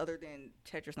play other than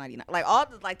Tetris 99. Like all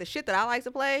the, like the shit that I like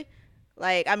to play.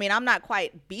 Like I mean, I'm not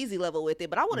quite Beezy level with it,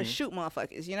 but I want to shoot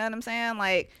motherfuckers. You know what I'm saying?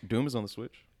 Like, Doom is on the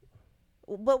Switch.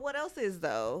 but what else is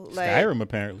though? Like, Skyrim,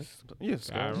 apparently. Yeah,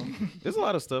 Skyrim. There's a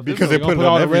lot of stuff. Because There's they no, put put it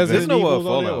all on the everything. there's Resident no Evils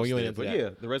on there? Fallout. Oh, you ain't still, into but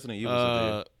that. yeah, the Resident Evils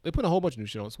are there. They put a whole bunch of new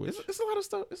shit on Switch. It's a lot of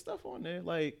stuff. It's stuff on there.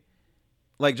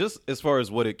 Like just as far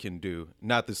as what it can do,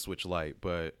 not the Switch Lite,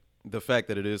 but the fact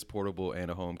that it is portable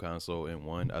and a home console in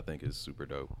one, I think is super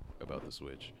dope about the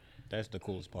Switch. That's the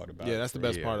coolest part about it. Yeah, that's the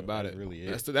best Yeah, part about it it. really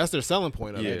is. That's their selling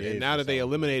point of Yeah, it. it And is now the that they selling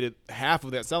point. eliminated half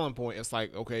of that selling point, it's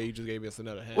like, okay, you just gave us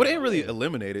another half. Well, they didn't really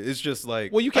eliminate it. It's just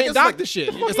like, Well, you I can't guess, dock like, the shit.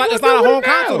 fuck It's you not. It's gonna not a do home with it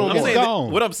now? console no I'm more. saying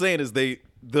gone. what I'm saying is the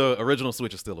original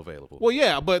Switch is still available. Well,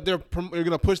 yeah, but they're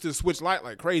gonna push this Switch Lite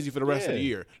like crazy for the rest of the Yeah.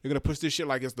 year. They're gonna push this shit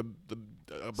like it's the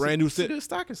a brand new See, set. they're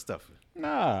stocking stuff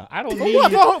Nah, I don't For need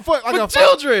what? it. For, like for a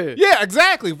children. Yeah,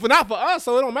 exactly. But not for us,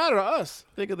 so it don't matter to us.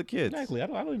 Think of the kids. Exactly. I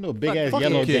don't even know a big ass fuck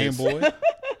yellow your Game kids. Boy.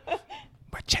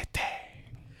 Machete.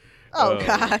 oh my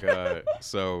god. God.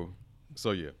 So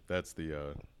yeah, that's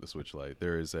the Switch Lite.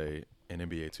 There is an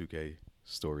NBA 2K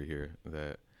story here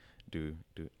that do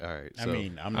all right. I So,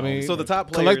 mean, so the top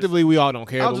players, collectively we all don't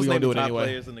care, I'll but just we gonna name do the it top anyway.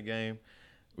 players in the game.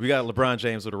 We got LeBron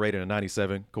James with a rating of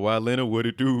 97. Kawhi Leonard, what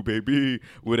it do, baby,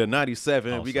 with a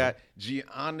 97. We Awesome. got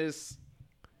Giannis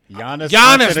Giannis,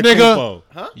 Antetokounmpo.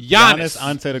 Huh? Giannis.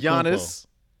 Giannis.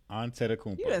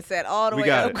 Antetokounmpo. You done said all the We way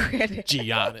got up. it. Granted.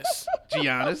 Giannis.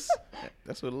 Giannis.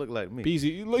 That's what it looked like to me.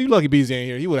 BZ, you lucky BZ ain't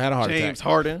here. He would have had a heart James attack.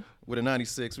 Harden with a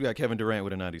 96. We got Kevin Durant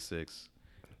with a 96.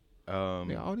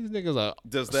 Yeah, all these niggas are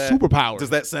Does that superpowers. Does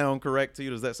that sound correct to you?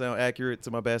 Does that sound accurate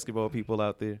to my basketball people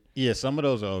out there? Yeah, some of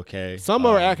those are okay. Some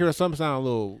are accurate. Some sound a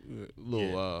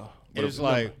little. It's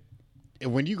like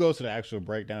when you go to the actual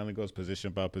breakdown, it goes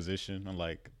position by position on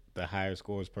like the higher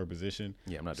scores per position.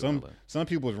 Yeah, I'm not doing all Some that. some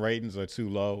people's ratings are too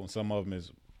low, and some of them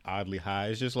is oddly high.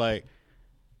 It's just like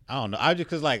I don't know. I just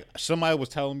because like somebody was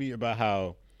telling me about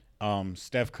how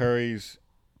Steph Curry's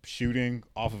shooting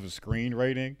off of a screen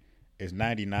rating is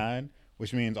 99,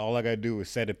 which means all I gotta do is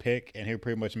set a pick and he'll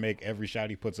pretty much make every shot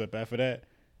he puts up after that.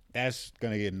 That's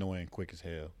gonna get annoying quick as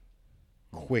hell.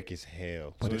 Quick as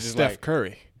hell. But So it's just Steph like,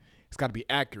 Curry. It's got to be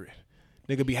accurate.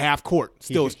 Nigga be half court.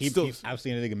 Still. I've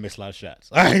seen a nigga miss a lot of shots.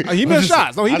 He missed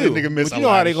shots. No, he I do. think nigga miss But a you know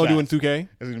lot how of they gonna do in shots. 2K.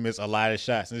 He's gonna miss a lot of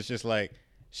shots, and it's just like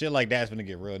shit like that's gonna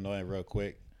get real annoying real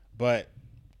quick. But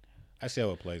I see how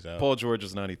it plays out. Paul George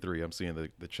is 93. I'm seeing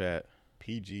the chat.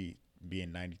 PG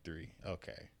being 93.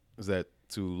 Okay, Is that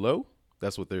too low?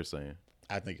 That's what they're saying.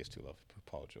 I think it's too low for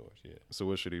Paul George. Yeah, So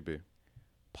what should he be?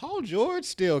 Paul George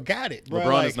still got it, bro.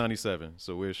 LeBron Like, is 97.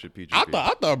 So where should PG I be?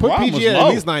 thought Put Brown was PG at low.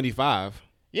 least 95.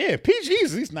 Yeah, PG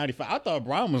is at least 95. I thought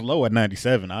Brown was low at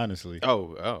 97, honestly.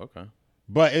 Oh, okay.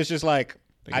 But it's just like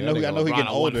I know he getting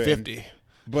older. 150.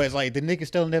 But it's like the nigga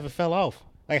still never fell off.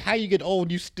 Like how you get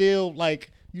old, you still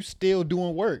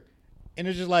doing work. And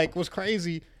it's just like what's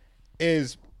crazy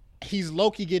is he's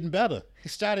low-key getting better.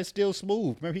 His shot is still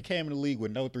smooth. Remember he came in the league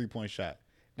with no 3-point shot.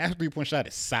 Now his 3-point shot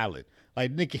is solid.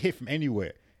 Like nigga hit from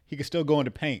anywhere. He can still go in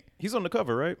the paint. He's on the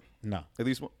cover, right? No. At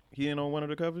least he ain't on one of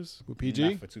the covers. With PG?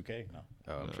 Not for 2K, no.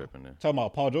 Oh, I'm tripping there. Talking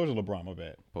about Paul George or LeBron, my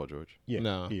bad. Paul George. Yeah,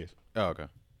 No. he is. Oh, okay.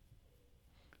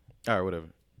 All right, whatever.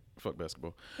 Fuck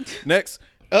basketball. Next.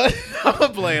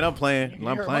 I'm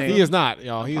playing. He is not,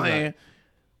 y'all. He's playing. not.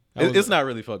 That was- It's not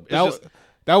really fuck. It's That just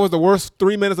that was the worst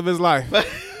 3 minutes of his life. Shit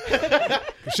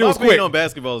was my opinion quick. on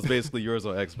basketball is basically yours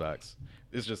on Xbox.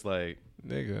 It's just like,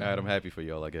 Nigga. all right, I'm happy for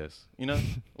y'all, I guess. You know,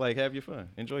 like have your fun,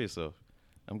 enjoy yourself.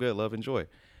 I'm good, love, enjoy.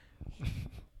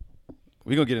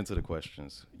 We're gonna get into the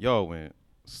questions. Y'all went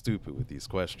stupid with these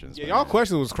questions. Yeah, man. y'all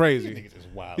questions was These crazy. niggas is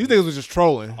wild. These niggas was just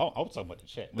trolling. Oh, I was talking about the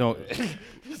chat. No,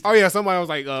 Oh yeah, somebody was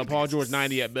like Paul George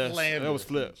 90 at best. That was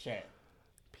flip. Chat.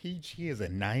 PG is a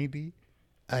 90?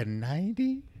 A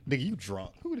 90? Nigga, you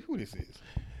drunk. Who this is?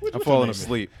 What I'm your falling name is?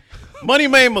 asleep. Money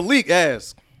Man Malik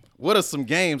asks, "What are some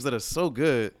games that are so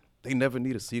good they never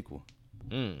need a sequel?"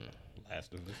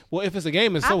 Last of Us. Well, if it's a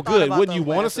game that's I so thought good, about wouldn't you those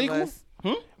want a Last of sequel? Us.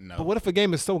 No. But what if a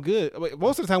game is so good?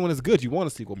 Most of the time when it's good, you want a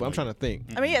sequel. But I'm trying to think.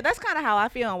 I mean, yeah, that's kind of how I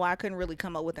feel and why I couldn't really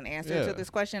come up with an answer Yeah. to this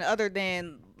question other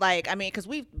than, like, I mean, because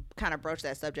we've kind of broached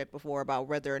that subject before about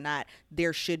whether or not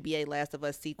there should be a Last of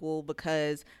Us sequel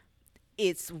because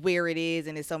it's where it is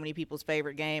and it's so many people's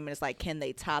favorite game. And it's like, can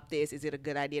they top this? Is it a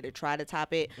good idea to try to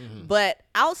top it? But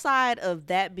outside of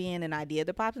that being an idea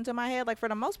that pops into my head, like, for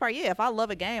the most part, yeah, if I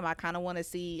love a game, I kind of want to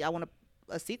see,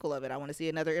 a sequel of it. I want to see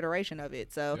another iteration of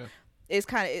it. So Yeah. it's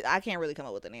kind of, I can't really come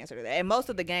up with an answer to that. And most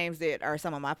of the games that are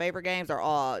some of my favorite games are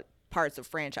all parts of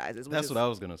franchises. That's what I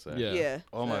was gonna say. Yeah. Yeah.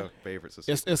 All my so- favorites. Are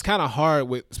It's kind of hard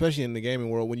with, especially in the gaming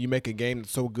world, when you make a game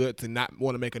that's so good to not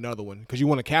want to make another one because you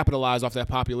want to capitalize off that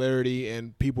popularity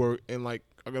and people are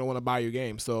gonna want to buy your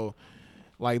game. So,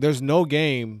 like, there's no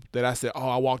game that I said, oh,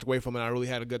 I walked away from it and I really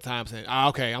had a good time saying,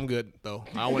 okay, I'm good though.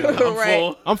 I'm Right.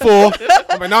 full. I'm full.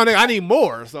 I'm like, no, nigga, I need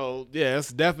more. So yeah,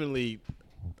 it's definitely.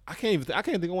 I can't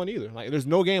think of one either. Like, there's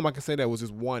no game I can say that was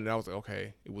just one that I was like,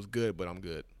 okay, it was good, but I'm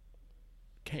good.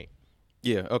 Can't.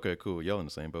 Yeah. Okay. Cool. Y'all in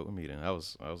the same boat with me then. I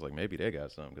was like, maybe they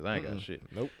got something because I ain't got shit.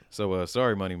 Nope. So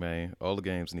sorry, Money Man. All the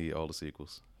games need all the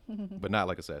sequels, but not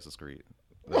like Assassin's Creed.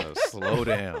 Slow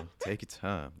down. Take your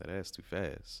time. That ass too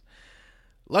fast.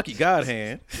 Lucky God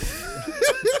Hand.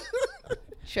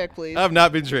 Check, please. I've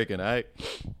not been drinking. All right.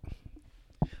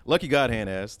 Lucky God Hand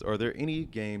asked, "Are there any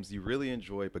games you really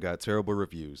enjoyed but got terrible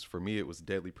reviews? For me, it was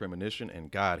Deadly Premonition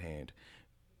and God Hand.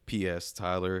 P.S.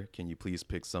 Tyler, can you please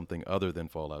pick something other than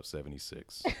Fallout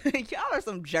 76?" Y'all are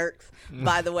some jerks,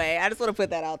 by the way. I just want to put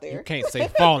that out there. You can't say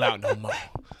Fallout no more.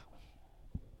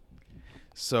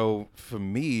 So for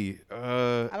me,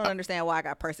 I don't understand why I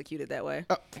got persecuted that way.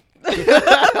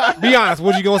 Be honest,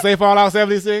 what you gonna say Fallout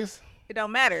 76? It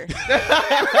don't matter. what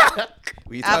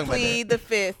you I talking about? plead the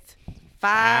fifth.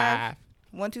 5.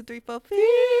 1, 2, 3, 4,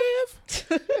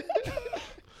 5.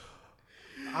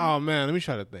 Oh man, let me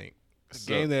try to think. A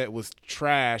game that was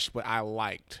trash, but I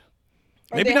liked.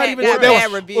 Or Maybe they not had even got that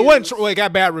bad was. reviews. It wasn't. Well, it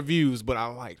got bad reviews, but I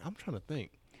liked. I'm trying to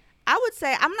think. I would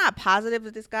say I'm not positive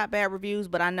that this got bad reviews,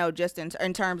 but I know just in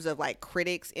terms of like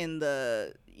critics in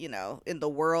the in the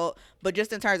world, but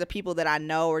just in terms of people that I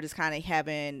know or just kind of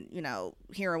having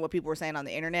hearing what people were saying on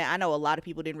the internet, I know a lot of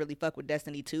people didn't really fuck with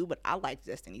Destiny 2, but I liked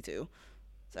Destiny 2,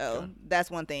 so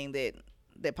that's one thing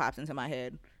that pops into my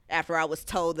head after I was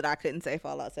told that I couldn't say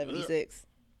Fallout 76.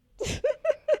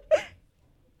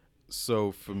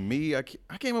 So for me, I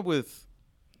came up with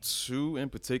two in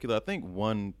particular. I think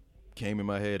one came in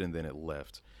my head and then it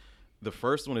left. The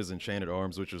first one is Enchanted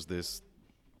Arms, which was this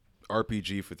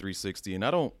RPG for 360, and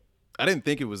I didn't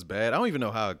think it was bad. I don't even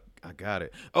know how I got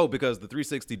it. Oh, because the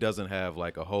 360 doesn't have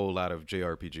like a whole lot of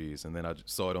JRPGs, and then I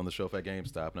saw it on the shelf at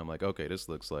GameStop, and I'm like, okay, this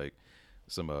looks like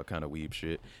some kind of weeb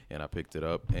shit, and I picked it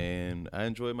up, and I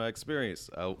enjoyed my experience.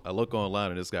 I look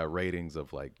online, and it's got ratings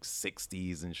of like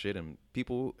 60s and shit, and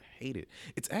people hate it.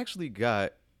 It's actually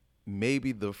got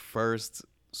maybe the first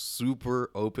super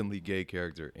openly gay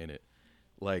character in it.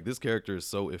 Like, this character is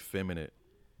so effeminate,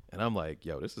 and I'm like,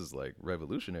 yo, this is like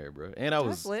revolutionary, bro. And I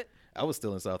was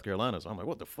still in South Carolina, so I'm like,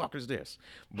 what the fuck is this?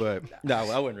 But no,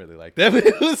 I wouldn't really like that. But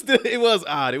it was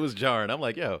odd. It was jarring. I'm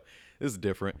like, yo, this is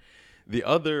different. The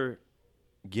other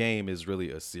game is really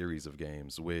a series of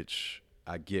games, which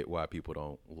I get why people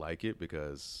don't like it,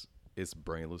 because it's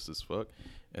brainless as fuck,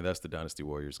 and that's the Dynasty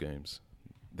Warriors games.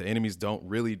 The enemies don't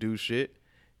really do shit,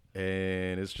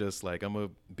 and it's just like, I'm gonna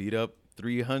beat up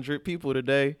 300 people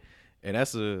today, and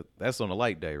that's on a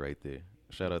light day right there.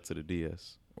 Shout out to the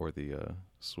DS or the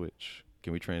Switch.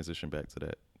 Can we transition back to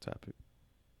that topic?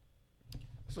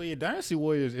 So yeah, Dynasty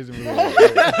Warriors isn't really.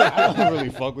 I don't really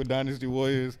fuck with Dynasty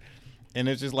Warriors, and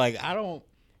it's just like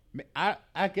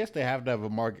I guess they have to have a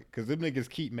market, because them niggas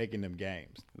keep making them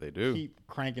games. They do. Keep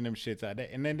cranking them shits out there,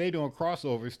 and then they doing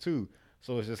crossovers too.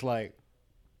 So it's just like,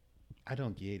 I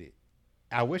don't get it.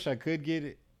 I wish I could get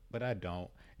it, but I don't.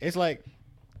 It's like,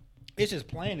 it's just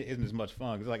playing it isn't as much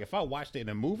fun. Because like, if I watched it in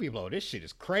a movie, this shit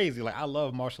is crazy. Like, I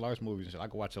love martial arts movies and shit. I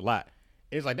can watch a lot.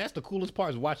 It's like, that's the coolest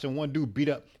part, is watching one dude beat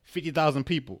up 50,000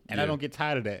 people, and I don't get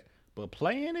tired of that. But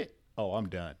playing it, oh, I'm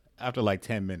done after like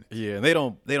 10 minutes. Yeah, and they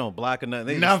don't block or nothing.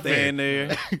 They just stand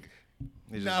there.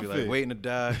 They just be like waiting to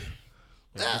die.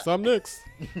 What's up next?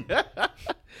 You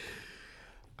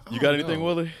got anything,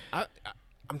 Willie?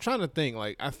 I'm trying to think.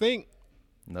 Like, I think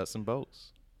Nuts and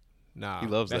bolts. nah, He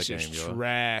loves that shit's game, y'all.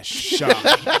 trash.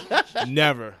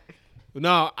 Never.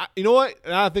 No, you know what?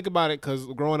 Now I think about it, because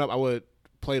growing up, I would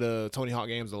play the Tony Hawk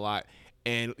games a lot,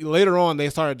 and later on, they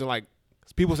started to like.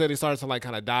 People say they started to like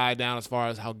kind of die down as far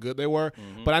as how good they were,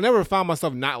 but I never found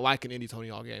myself not liking any Tony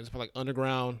Hawk games. Like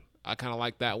Underground, I kind of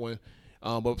like that one,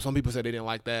 but some people said they didn't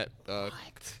like that.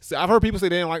 So I've heard people say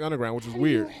they didn't like Underground, which is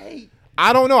weird.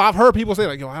 I don't know. I've heard people say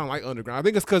like, "Yo, I don't like Underground." I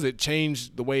think it's because it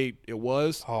changed the way it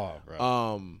was. Oh,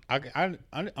 bro.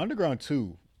 Underground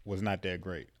 2 was not that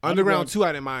great. Underground 2,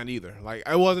 I didn't mind either. Like,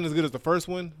 it wasn't as good as the first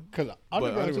one. Because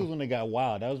Underground 2 was when they got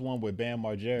wild. That was one with Bam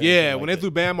Margera. Yeah, when they threw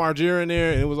Bam Margera in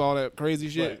there and it was all that crazy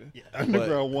shit. Yeah,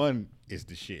 Underground 1 is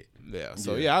the shit. Yeah,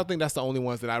 so yeah, I think that's the only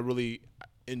ones that I really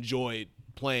enjoyed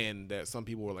playing, that some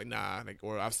people were like, nah,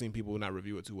 or I've seen people not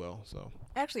review it too well. So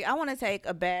Actually, I want to take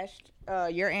a bashed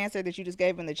your answer that you just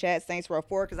gave in the chat, Saints Row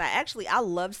 4, because I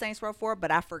love Saints Row 4, but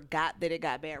I forgot that it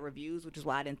got bad reviews, which is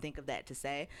why I didn't think of that to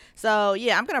say. So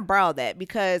yeah, I'm gonna borrow that,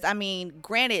 because I mean,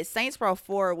 granted, Saints Row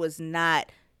 4 was not.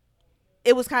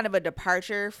 It was kind of a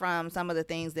departure from some of the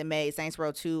things that made Saints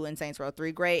Row 2 and Saints Row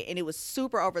 3 great, and it was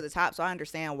super over the top, so I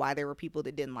understand why there were people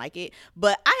that didn't like it.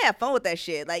 But I had fun with that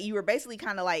shit. Like, you were basically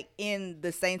kind of like in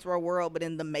the Saints Row world, but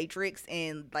in the Matrix,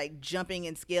 and like jumping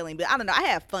and scaling. But I don't know, I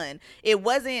had fun.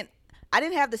 I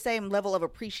didn't have the same level of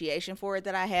appreciation for it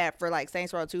that I had for like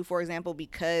Saints Row 2, for example,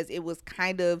 because it was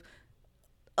kind of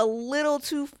a little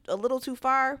too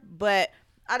far, but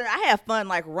I had fun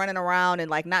like running around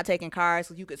and like not taking cars,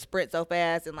 so you could sprint so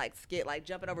fast and like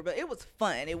jumping over. But it was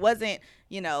fun. It wasn't,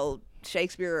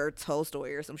 Shakespeare or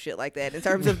Tolstoy or some shit like that in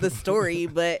terms of the story,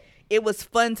 but it was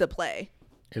fun to play.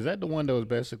 Is that the one that was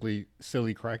basically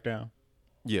silly Crackdown?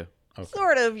 Yeah. Okay.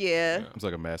 Sort of, yeah. It's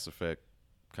like a Mass Effect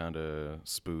kind of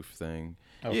spoof thing.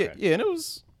 Okay. Yeah, and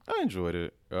I enjoyed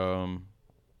it.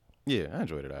 Yeah, I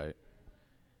enjoyed it. All right.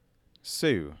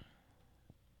 So,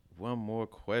 one more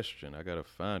question. I gotta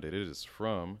find it. It is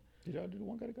from. Did y'all do the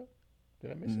one gotta go?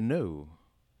 Did I miss it? No.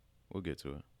 We'll get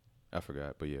to it. I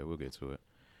forgot, but yeah, we'll get to it.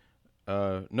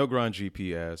 No Grind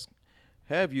GP asks,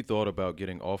 have you thought about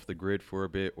getting off the grid for a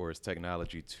bit, or is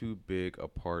technology too big a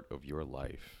part of your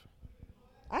life?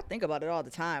 I think about it all the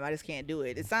time. I just can't do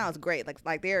it. It sounds great.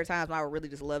 Like there are times when I would really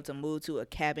just love to move to a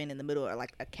cabin in the middle, or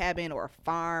like a cabin or a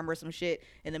farm or some shit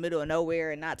in the middle of nowhere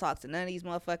and not talk to none of these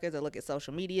motherfuckers or look at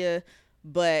social media.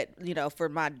 But, for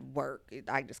my work,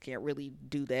 I just can't really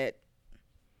do that.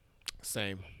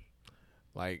 same.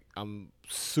 Like, I'm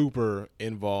super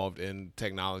involved in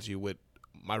technology with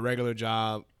my regular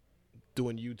job,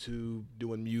 doing YouTube,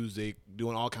 doing music,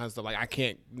 doing all kinds of stuff. Like, I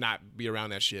can't not be around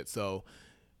that shit. So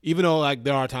even though like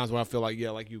there are times where I feel like,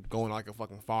 yeah, like you go in like a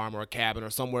fucking farm or a cabin or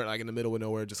somewhere like in the middle of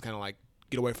nowhere, just kind of like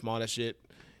get away from all that shit.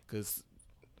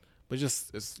 But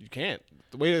you can't.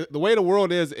 The way the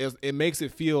world is it makes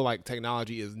it feel like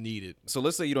technology is needed. So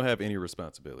let's say you don't have any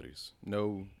responsibilities,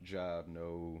 no job,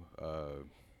 no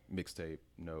mixtape,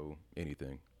 no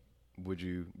anything. Would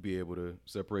you be able to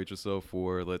separate yourself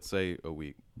for, let's say, a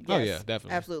week? Oh Yes, yeah,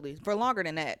 definitely. absolutely. For longer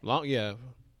than that. Yeah,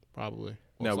 probably.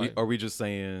 Now, Most are we just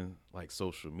saying like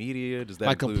social media? Does that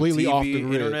like include completely TV, off the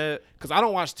grid? internet? Because I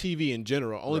don't watch TV in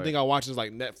general. Only Right. thing I watch is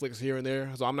like Netflix here and there.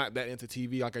 So I'm not that into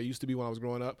TV like I used to be when I was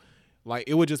growing up. Like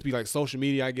it would just be like social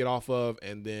media I get off of,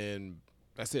 and then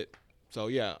that's it. So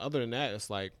yeah, other than that, it's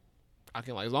like I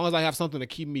can like as long as I have something to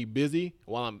keep me busy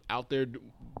while I'm out there,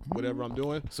 whatever I'm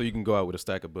doing. So you can go out with a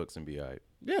stack of books and be all right.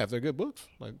 Yeah, if they're good books,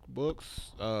 like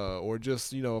books, or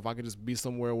just if I could just be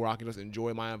somewhere where I can just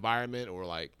enjoy my environment or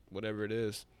like whatever it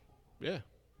is. Yeah.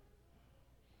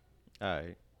 All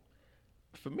right.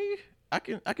 For me, I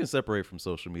can separate from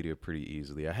social media pretty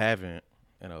easily. I haven't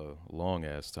in a long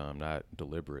ass time, not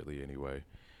deliberately anyway.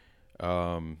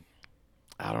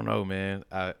 I don't know, man.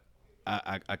 I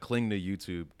cling to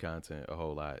YouTube content a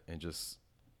whole lot and just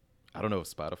I don't know if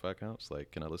Spotify counts.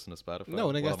 Like, can I listen to Spotify? No,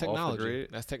 nigga, while that's I'm off the technology. grid?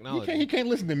 That's He technology. can't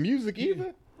listen to music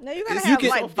either. No, you gotta You have can-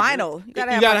 like vinyl. You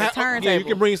gotta have like a turntable. Yeah, you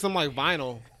can bring some like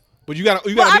vinyl, but you gotta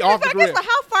Well, be I off the guess grid. like,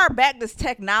 how far back does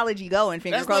technology go in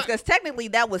finger That's quotes? not- Because technically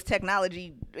that was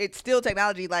technology. It's still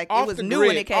technology. Like Off it was the new grid.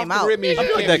 when it came Off the out. grid means I you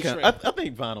feel like can't that be kind. straight. I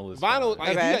think vinyl is Vinyl, fine.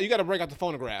 like, Okay. you got to break out the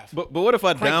phonograph. But what if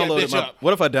I Crank that downloaded bitch my up.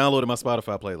 what if I downloaded my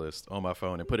Spotify playlist on my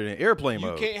phone and put it in airplane you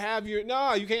mode? can't have your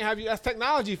that's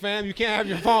technology, fam. You can't have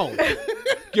your phone.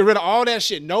 Get rid of all that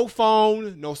shit. No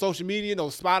phone, no social media, no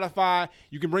Spotify.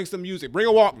 You can bring some music. Bring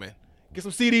a Walkman. Get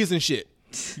some CDs and shit.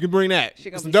 You can bring that. Shit Get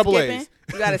gonna some be double skipping. A's.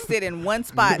 You gotta sit in one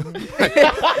spot. You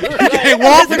can't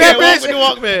walk with that Walk bitch. with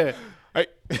the Walkman. Hey,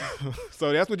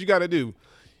 so that's what you got to do. Bring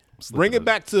Slipping it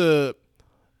back to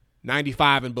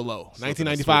 95 and below.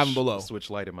 1995 and below. Switch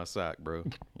light in my sock, bro.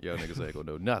 Y'all niggas ain't gonna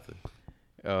know nothing.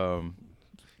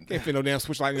 Can't fit no damn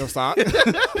switch light in your sock.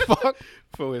 Fuck.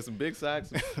 For some big socks,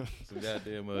 some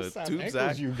goddamn Size tube ankles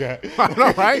socks. you got? I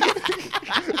know, right?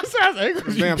 Size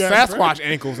ankles you Damn got, bro? Sasquatch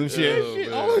ankles and shit. Oh, Shit,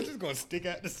 man. all it's just gonna stick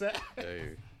out the side.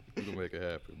 Hey, we can make it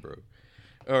happen, bro.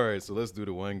 All right, so let's do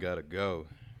the one gotta go.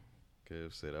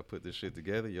 Kev said I put this shit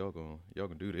together. Y'all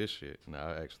gonna do this shit.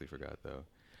 Nah, I actually forgot though.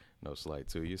 No slight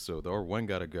to you. So our one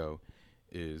gotta go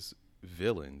is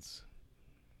villains.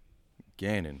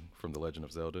 Ganon from The Legend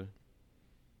of Zelda.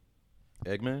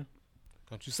 Eggman.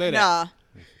 Don't you say that.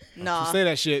 Nah. You say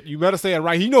that shit. You better say it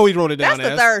right. You know he wrote it down That's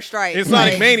the as. third strike. It's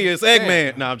Like, Sonic Mania. It's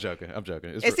Eggman. No, I'm joking.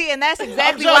 It's And see, and that's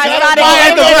exactly I'm why joking. Sonic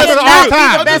I'm Mania joking. is All not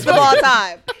time. the best of all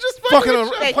time. just Fucking with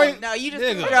y'all. Thank Play- you. No, you just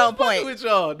Nigga. proved your own Fucking point. with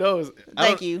y'all. No, I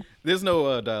Thank don't- you. There's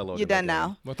no dialogue. You're in that done game. now.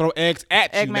 I'm gonna throw eggs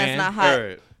at you, Eggman's man. not hot. All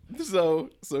right. So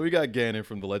we got Ganon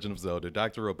from The Legend of Zelda,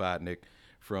 Dr. Robotnik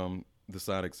from the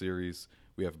Sonic series.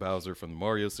 We have Bowser from the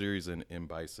Mario series and M.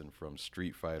 Bison from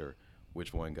Street Fighter.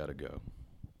 Which one gotta go?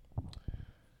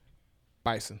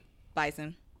 Bison.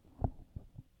 Bison.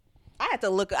 I had to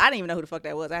look. I didn't even know who the fuck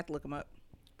that was. I had to look him up.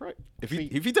 Right. If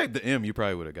you take the M, you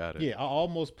probably would have got it. Yeah, I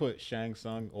almost put Shang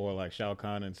Tsung or like Shao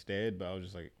Kahn instead, but I was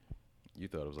just like, You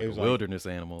thought it was like It was a like- wilderness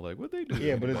animal. Like what they do?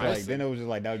 yeah, but it's like Bison. then it was just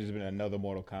like that would just been another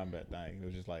Mortal Kombat thing. It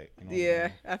was just like, you know what I'm Yeah,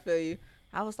 saying? I feel you.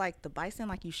 I was like, the bison,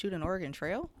 like you shoot an Oregon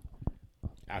Trail?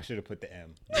 I should have put the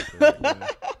M.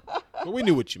 But we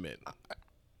knew what you meant.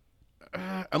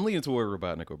 I'm leaning toward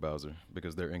Robotnik or Bowser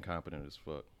because they're incompetent as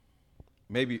fuck.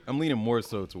 Maybe I'm leaning more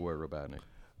so toward Robotnik.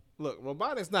 Look,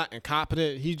 Robotnik's not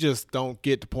incompetent. He just don't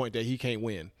get the point that he can't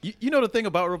win. You know the thing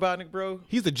about Robotnik, bro?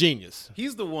 He's a genius,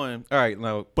 He's the one. All right,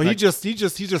 now, but like, he's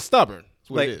just stubborn. That's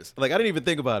what like, it is. like I didn't even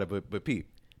think about it, but Pete,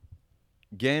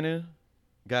 Ganon,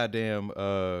 goddamn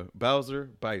Bowser,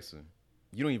 Bison.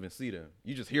 You don't even see them.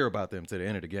 You just hear about them to the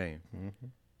end of the game.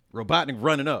 Robotnik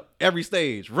running up every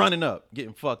stage, running up,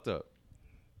 getting fucked up.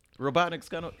 Robotnik's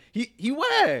kind of he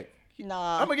whack.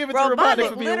 Nah. I'ma give it to Robotnik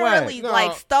for being literally whack. like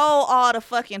No. stole all the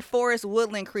fucking forest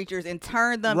woodland creatures and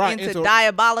turned them Right, into into-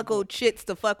 diabolical chits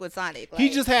to fuck with Sonic. Like, He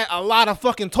just had a lot of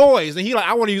fucking toys, and he like,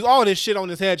 I want to use all this shit on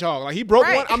this hedgehog. Like he broke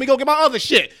Right. one, I'm gonna go get my other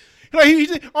shit. Like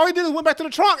all he did is went back to the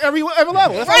trunk every level.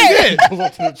 That's all Right. he did. Pull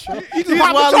up to the truck. He just He's popped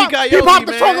the Wile E. trunk. Coyote, He popped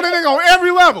the man. trunk of that nigga on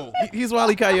every level. He's Wile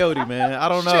E. Coyote, man. I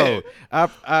don't know. Shit.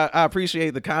 I appreciate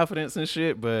the confidence and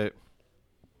shit, but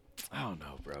I don't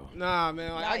know, bro. Nah,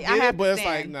 man, like, Nah, I I get have it, but to it's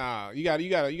like, stand. nah, you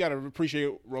gotta appreciate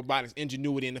Robotnik's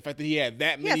ingenuity and the fact that he had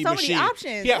that He had many so many machines.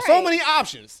 options, He had so right. many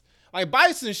options. Like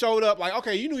Bison showed up, like,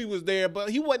 okay, you knew he was there, but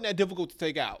he wasn't that difficult to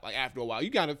take out. Like after a while, you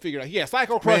gotta figure out he had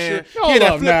Psycho Crusher, Man, he Hold had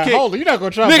that up flip now. kick. Hold on. You're not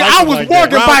gonna try Nigga, Bison I was like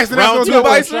Morgan that. Bison. That's round what two I'm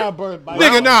Bison? Try Bison.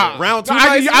 Nigga, nah. Round two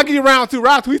I give Bison? you round two.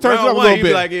 Round two, he turns it Round up a one, little you bit.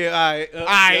 be like, yeah, all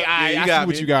right. I see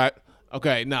what you got.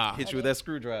 Okay, nah. Hit you with that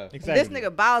screwdriver. This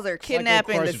nigga Bowser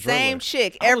kidnapping the crush same driller.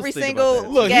 chick I was every thinking about single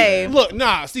that. Look, game.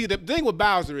 nah. See, the thing with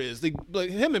Bowser is, like,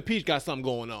 him and Peach got something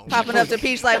going on. Popping up to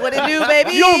Peach like, what it do,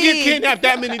 baby? You don't get kidnapped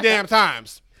that many damn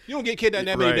times. You don't get kidnapped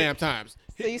that many Right. damn times.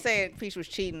 So you saying Peach was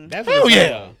cheating? That's Hell what I'm yeah.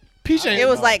 saying. Peach ain't. It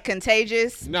was like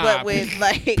Contagious, Nah, but with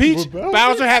like Peach.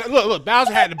 Bowser had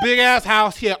Bowser had the big ass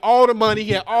house. He had all the money.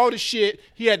 He had all the shit.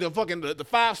 He had the fucking the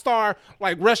 5-star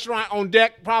like restaurant on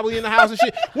deck, probably in the house and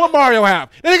shit. What Mario have?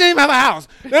 They didn't even have a house.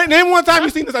 Name one time you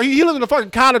seen this. He lived in a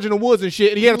fucking cottage in the woods and shit.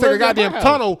 And he had to take a Lived in my goddamn house.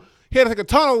 tunnel. He had to take a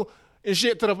tunnel and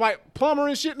shit to the like plumber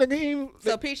and shit. Nigga, he ain't-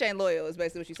 So Peach ain't loyal is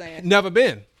basically what you're saying. Never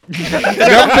been. Never been.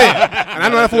 And I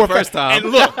know that for a First fact. time.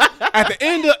 And look, at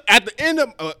the end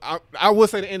of, I would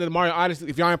say the end of the Mario Odyssey.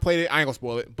 If y'all ain't played it, I ain't gonna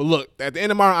spoil it. But look, at the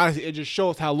end of Mario Odyssey, it just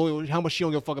shows how loyal, how much she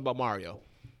don't give a fuck about Mario.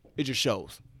 It just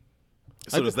shows.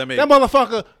 So does that make That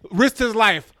motherfucker risked his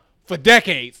life for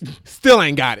decades, still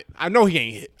ain't got it. I know he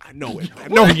ain't hit. I know it. I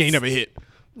know he ain't never hit.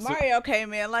 Mario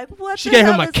came in like, what? She the gave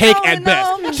him hell a is cake going at best.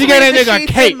 on? She gave that With the nigga a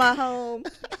sheets cake. in my home.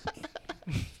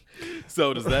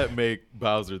 so does that make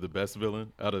Bowser the best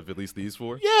villain out of at least these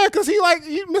four? Yeah, because he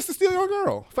Mr. Steal Your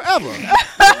Girl forever.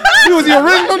 He was the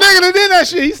original nigga that did that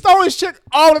shit. He stole his shit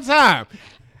all the time.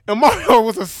 And Mario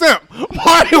was a simp.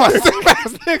 Mario was a simp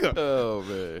ass nigga. Oh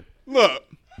man. Look,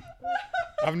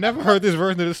 I've never heard this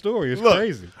version of the story. It's look.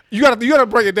 crazy. You gotta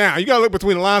break it down. You gotta look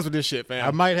between the lines with this shit, fam.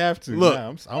 I might have to. Look.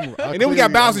 Nah, And then we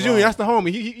got Bowser Jr. That's the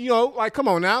homie. He you know, like, come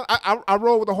on now. I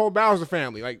roll with the whole Bowser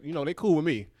family. Like, you know, they cool with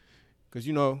me. Cause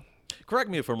you know, Correct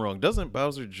me if I'm wrong. Doesn't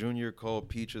Bowser Jr. call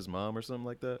Peach his mom or something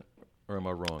like that? Or am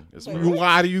I wrong? It's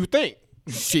why do you think?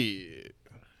 Shit.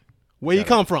 Where you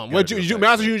come from? Where do a you fact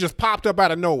Bowser check. Jr. just popped up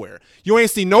out of nowhere. You ain't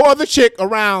see no other chick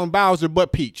around Bowser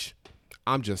but Peach.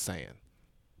 I'm just saying.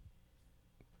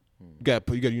 You gotta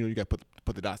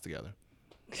put the dots together.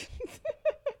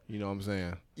 You know what I'm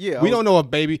saying? Yeah, We I don't know a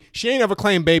baby. She ain't ever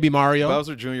claimed baby Mario.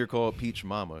 Bowser Jr. called Peach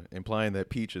mama, implying that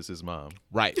Peach is his mom.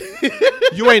 Right.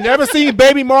 You ain't never seen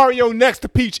baby Mario next to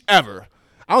Peach ever.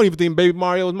 I don't even think baby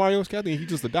Mario is Mario's cat. I think he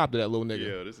just adopted that little nigga.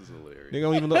 Yo, this is hilarious. Nigga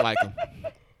don't even look like him.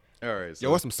 All right, so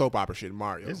Yo, what's some soap opera shit in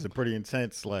Mario? This is a pretty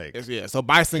intense like So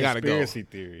Bison gotta go. conspiracy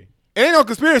theory. It ain't no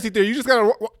conspiracy theory. You just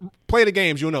gotta play the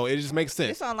games. You'll know. It just makes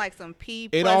sense. It's on like some P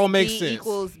It plus all makes B sense.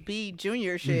 equals B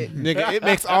junior shit. Nigga, it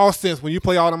makes all sense when you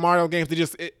play all the Mario games.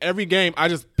 Every game, I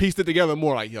just pieced it together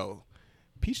more. Like, yo,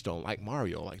 Peach don't like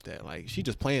Mario like that. Like, she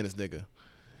just playing this nigga.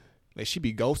 Like, she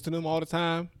be ghosting him all the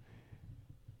time.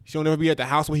 She don't ever be at the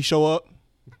house when he show up.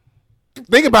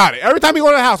 Think about it. Every time you go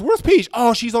to the house, where's Peach?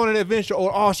 Oh, she's on an adventure.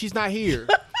 Or, oh, she's not here.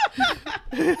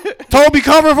 Toad be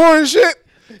covering for her and shit.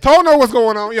 Toad know what's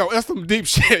going on. Yo, that's some deep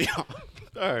shit, yo.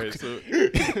 all right, so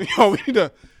Yo, we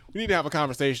need to have a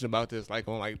conversation about this, like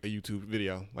on like a YouTube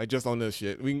video, like just on this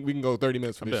shit. We can go 30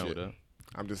 minutes for I'm this down shit. with that.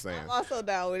 I'm just saying. I'm also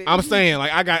down with it. I'm saying,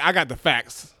 like, I got the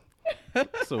facts.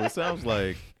 So it sounds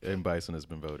like M. Bison has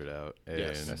been voted out, and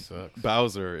Yes. That sucks.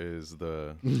 Bowser is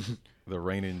the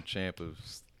reigning champ of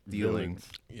stealing,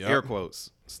 Yep. air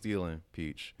quotes, stealing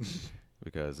Peach,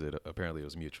 because it apparently it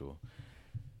was mutual.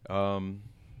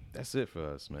 That's it for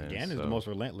us, man. Ganon's So, the most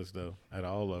relentless though out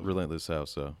of all of them. relentless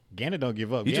house. So Ganon don't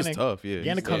give up. He's Ganon, just tough, yeah.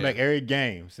 Ganon He's come dead. back every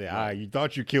game. Say, all right, you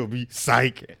thought you killed me.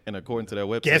 Psych. and according to that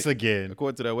website, Guess again.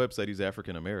 According to that website, he's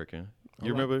African American.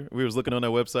 You remember we was looking on that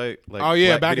website? Like, Oh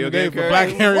yeah, black back in the video day game for black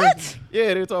characters? Harry.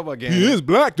 Yeah, they were talking about Ganon. He is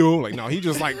black though. Like, no, he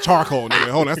just like charcoal, nigga.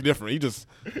 Hold on, that's different. He just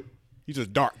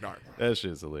dark. That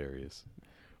shit's hilarious.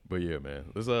 But yeah, man,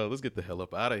 let's get the hell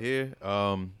up out of here.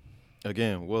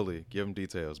 Again, Wooly, give them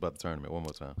details about the tournament one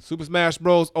more time. Super Smash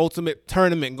Bros. Ultimate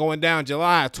Tournament going down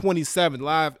July 27th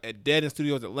live at Dead End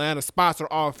Studios Atlanta. Spots are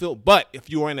all filled, but if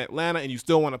you are in Atlanta and you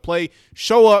still want to play,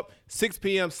 show up. 6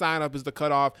 p.m. sign up is the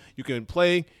cutoff. You can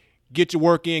play, get your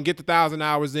work in, get the 1,000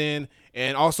 hours in,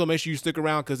 and also make sure you stick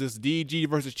around because it's DG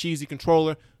versus Cheesy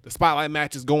Controller. The spotlight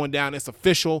match is going down. It's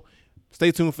official. Stay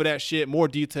tuned for that shit. More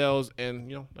details,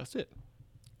 and that's it.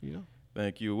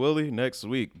 Thank you, Willie. Next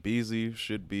week, Beezy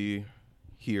should be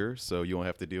here, so you won't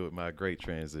have to deal with my great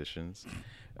transitions.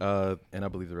 And I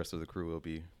believe the rest of the crew will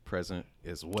be present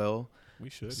as well. We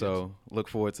should. So look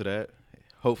forward to that.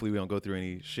 Hopefully we don't go through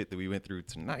any shit that we went through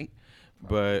tonight.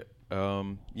 But,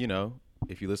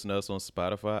 if you listen to us on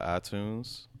Spotify,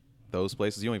 iTunes, those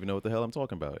places, you don't even know what the hell I'm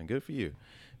talking about. And good for you.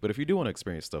 But if you do want to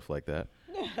experience stuff like that,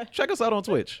 check us out on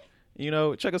Twitch.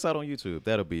 Check us out on YouTube.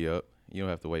 That'll be up. You don't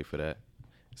have to wait for that.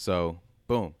 So,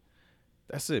 boom.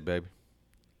 That's it, baby.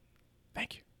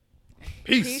 Thank you.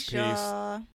 Peace,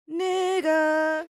 y'all. Nigga.